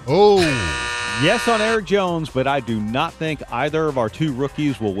flag. Oh. Yes on Eric Jones, but I do not think either of our two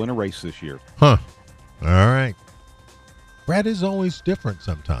rookies will win a race this year. Huh. All right. Brad is always different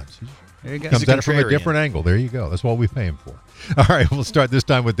sometimes. There you go. Comes at it from a different angle. There you go. That's what we pay him for. All right, we'll start this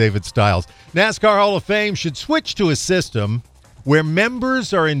time with David Stiles. NASCAR Hall of Fame should switch to a system where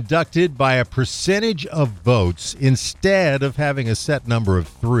members are inducted by a percentage of votes instead of having a set number of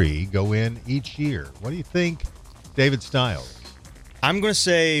 3 go in each year. What do you think, David Stiles? I'm going to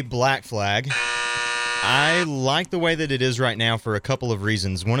say black flag. I like the way that it is right now for a couple of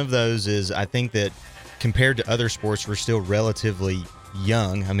reasons. One of those is I think that compared to other sports, we're still relatively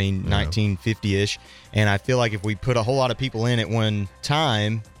young. I mean, 1950-ish. And I feel like if we put a whole lot of people in at one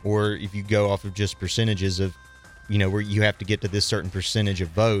time, or if you go off of just percentages of, where you have to get to this certain percentage of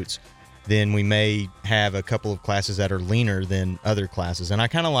votes, then we may have a couple of classes that are leaner than other classes. And I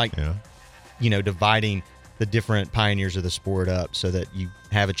kind of like, dividing the different pioneers of the sport up so that you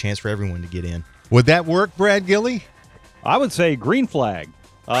have a chance for everyone to get in. Would that work, Brad Gilly? I would say green flag.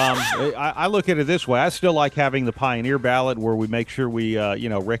 I look at it this way. I still like having the pioneer ballot where we make sure we,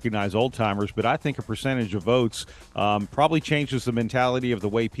 recognize old timers. But I think a percentage of votes probably changes the mentality of the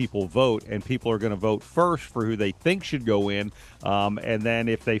way people vote, and people are going to vote first for who they think should go in. And then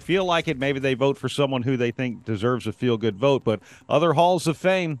if they feel like it, maybe they vote for someone who they think deserves a feel-good vote. But other halls of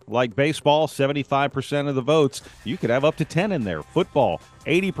fame, like baseball, 75% of the votes, you could have up to 10 in there. Football,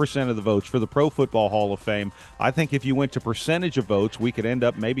 80% of the votes for the Pro Football Hall of Fame. I think if you went to percentage of votes, we could end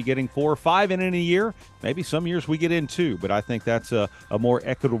up maybe getting 4 or 5 in a year. Maybe some years we get in 2, but I think that's a more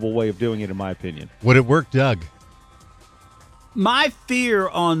equitable way of doing it, in my opinion. Would it work, Doug? My fear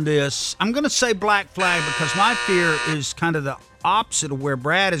on this, I'm going to say black flag because my fear is kind of the opposite of where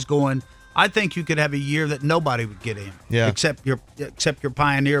Brad is going. I think you could have a year that nobody would get in, except your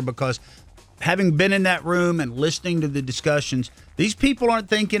pioneer, because having been in that room and listening to the discussions, these people aren't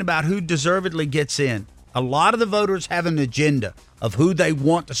thinking about who deservedly gets in. A lot of the voters have an agenda of who they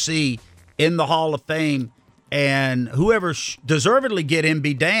want to see in the Hall of Fame, and whoever deservedly get in,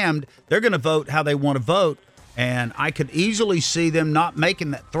 be damned, they're going to vote how they want to vote. And I could easily see them not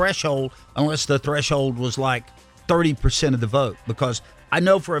making that threshold unless the threshold was like 30% of the vote, because I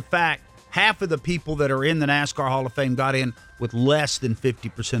know for a fact half of the people that are in the NASCAR Hall of Fame got in with less than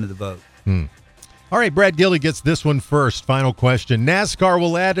 50% of the vote. All right, Brad Gilly gets this one first. Final question. NASCAR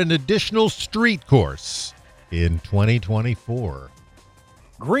will add an additional street course in 2024.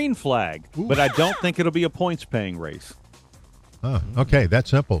 Green flag, but I don't think it'll be a points-paying race. Oh, okay, that's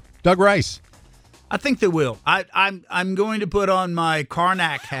simple. Doug Rice. I think they will. I'm going to put on my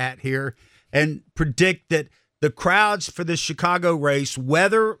Karnak hat here and predict that the crowds for this Chicago race,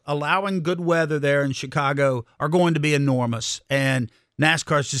 allowing good weather there in Chicago, are going to be enormous. And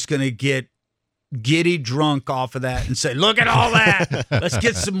NASCAR's just going to get giddy drunk off of that and say, look at all that. Let's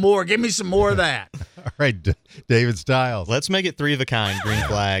get some more. Give me some more of that. All right, David Stiles. Let's make it 3 of a kind, green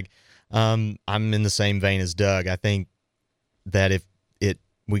flag. I'm in the same vein as Doug. I think that if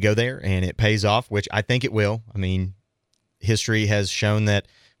we go there and it pays off, which I think it will. I mean, history has shown that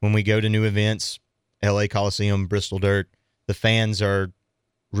when we go to new events, LA Coliseum, Bristol Dirt, the fans are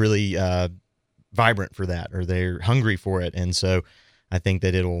really vibrant for that, or they're hungry for it. And so I think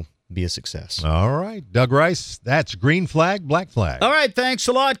that it'll be a success. All right, Doug Rice, that's green flag, black flag. All right, thanks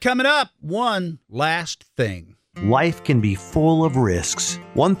a lot. Coming up, one last thing. Life can be full of risks.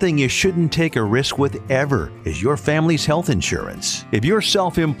 One thing you shouldn't take a risk with ever is your family's health insurance. If you're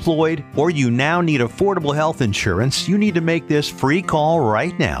self-employed or you now need affordable health insurance, you need to make this free call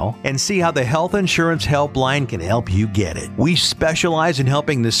right now and see how the Health Insurance Helpline can help you get it. We specialize in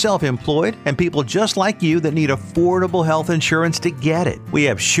helping the self-employed and people just like you that need affordable health insurance to get it. We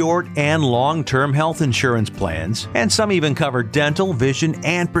have short and long-term health insurance plans, and some even cover dental, vision,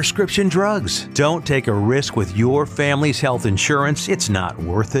 and prescription drugs. Don't take a risk with your family's health insurance, it's not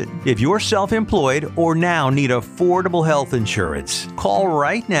worth it. If you're self-employed or now need affordable health insurance, call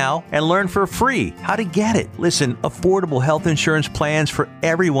right now and learn for free how to get it. Listen, affordable health insurance plans for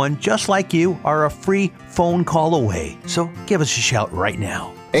everyone just like you are a free phone call away. So give us a shout right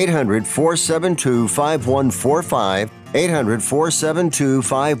now. 800-472-5145.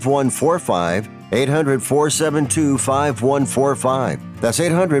 800-472-5145. 800-472-5145. That's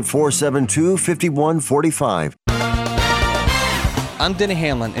 800-472-5145. I'm Denny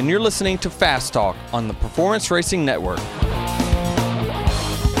Hamlin, and you're listening to Fast Talk on the Performance Racing Network.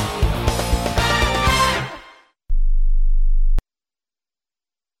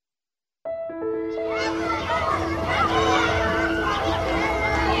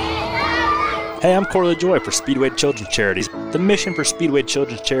 Hey, I'm Corley Joy for Speedway Children's Charities. The mission for Speedway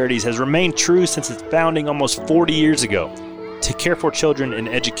Children's Charities has remained true since its founding almost 40 years ago, to care for children in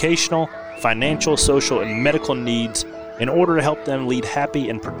educational, financial, social, and medical needs in order to help them lead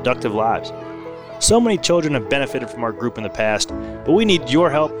happy and productive lives. So many children have benefited from our group in the past, but we need your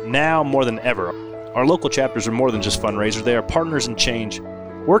help now more than ever. Our local chapters are more than just fundraisers, they are partners in change,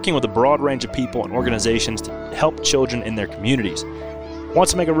 working with a broad range of people and organizations to help children in their communities. Want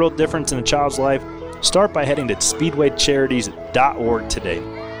to make a real difference in a child's life? Start by heading to speedwaycharities.org today.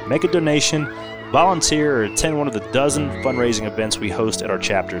 Make a donation, volunteer, or attend one of the dozen fundraising events we host at our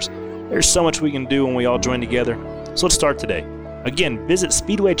chapters. There's so much we can do when we all join together, so let's start today. Again, visit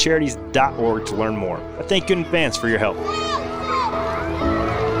speedwaycharities.org to learn more. I thank you in advance for your help.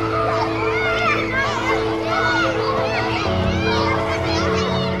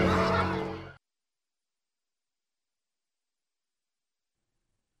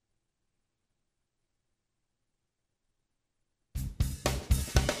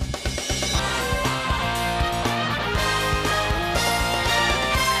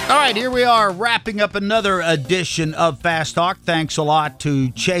 All right, here we are wrapping up another edition of Fast Talk. Thanks a lot to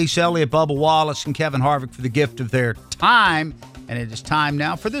Chase Elliott, Bubba Wallace, and Kevin Harvick for the gift of their time. And it is time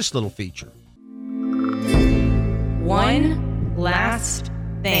now for this little feature. One last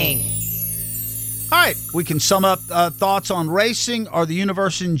thing. All right, we can sum up thoughts on racing or the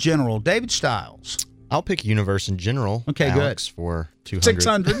universe in general. David Stiles. I'll pick universe in general. Okay, Alex, good. For 200.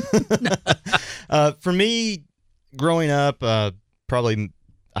 600. For me, growing up, probably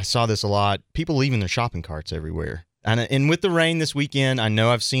I saw this a lot. People leaving their shopping carts everywhere. And with the rain this weekend, I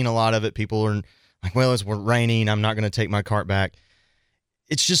know I've seen a lot of it. People are like, well, it's raining. I'm not going to take my cart back.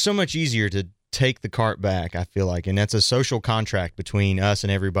 It's just so much easier to take the cart back, I feel like. And that's a social contract between us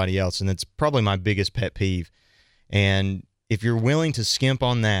and everybody else. And it's probably my biggest pet peeve. And if you're willing to skimp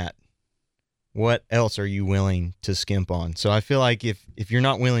on that, what else are you willing to skimp on? So I feel like if you're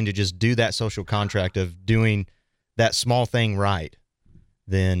not willing to just do that social contract of doing that small thing right,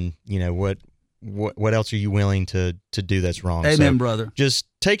 then, you know, what else are you willing to do that's wrong? Amen, brother. Just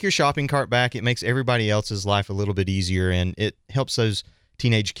take your shopping cart back. It makes everybody else's life a little bit easier, and it helps those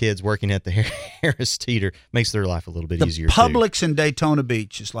teenage kids working at the Harris Teeter, makes their life a little bit easier. Publix in Daytona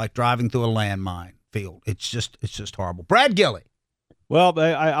Beach is like driving through a landmine field. It's just horrible. Brad Gilley. Well,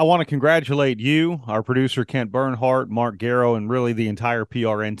 I want to congratulate you, our producer, Kent Bernhardt, Mark Garrow, and really the entire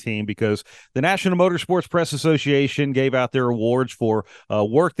PRN team, because the National Motorsports Press Association gave out their awards for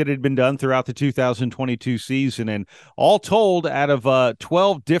work that had been done throughout the 2022 season. And all told, out of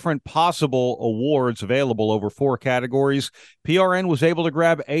 12 different possible awards available over 4 categories, PRN was able to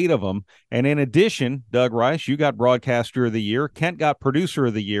grab 8 of them. And in addition, Doug Rice, you got Broadcaster of the Year, Kent got Producer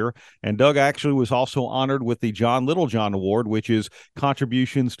of the Year, and Doug actually was also honored with the John Littlejohn Award, which is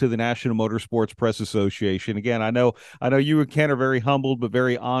contributions to the National Motorsports Press Association. Again, I know you and Ken are very humbled but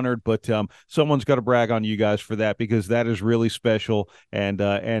very honored, but someone's got to brag on you guys for that, because that is really special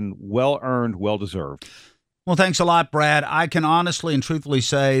and well earned, well deserved. Well, thanks a lot, Brad. I can honestly and truthfully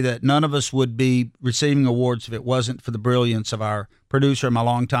say that none of us would be receiving awards if it wasn't for the brilliance of our producer and my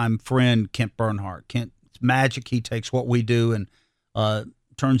longtime friend, Kent Bernhardt. Kent's magic. He takes what we do and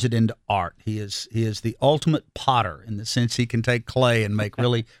turns it into art. He is the ultimate potter in the sense he can take clay and make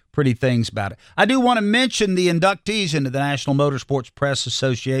really pretty things about it. I do want to mention the inductees into the National Motorsports Press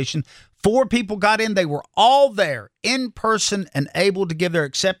Association. 4 people got in. They were all there in person and able to give their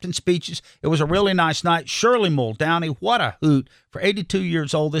acceptance speeches. It was a really nice night. Shirley Muldowney, what a hoot. For 82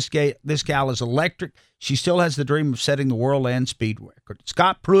 years old, this gal is electric. She still has the dream of setting the world land speed record.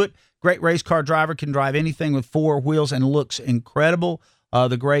 Scott Pruitt, great race car driver, can drive anything with 4 wheels and looks incredible.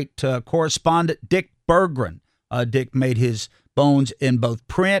 The great correspondent Dick Berggren. Dick made his bones in both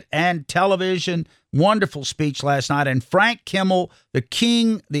print and television. Wonderful speech last night. And Frank Kimmel, the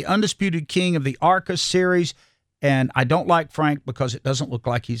king, the undisputed king of the ARCA series, And I don't like Frank because it doesn't look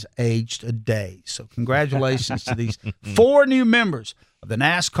like he's aged a day. So congratulations to these 4 new members of the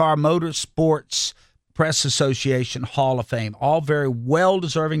NASCAR Motorsports Press Association Hall of Fame. All very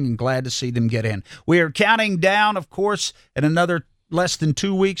well-deserving and glad to see them get in. We are counting down, of course, in another less than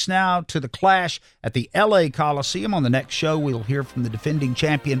 2 weeks now to the Clash at the L.A. Coliseum. On the next show, we'll hear from the defending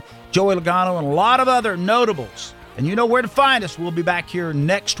champion, Joey Logano, and a lot of other notables. And you know where to find us. We'll be back here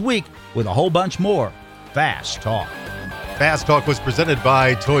next week with a whole bunch more Fast Talk. Fast Talk was presented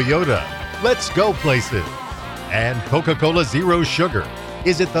by Toyota. Let's go places. And Coca-Cola Zero Sugar.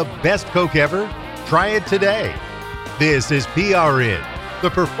 Is it the best Coke ever? Try it today. This is PRN, the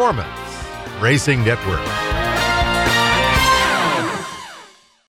Performance Racing Network.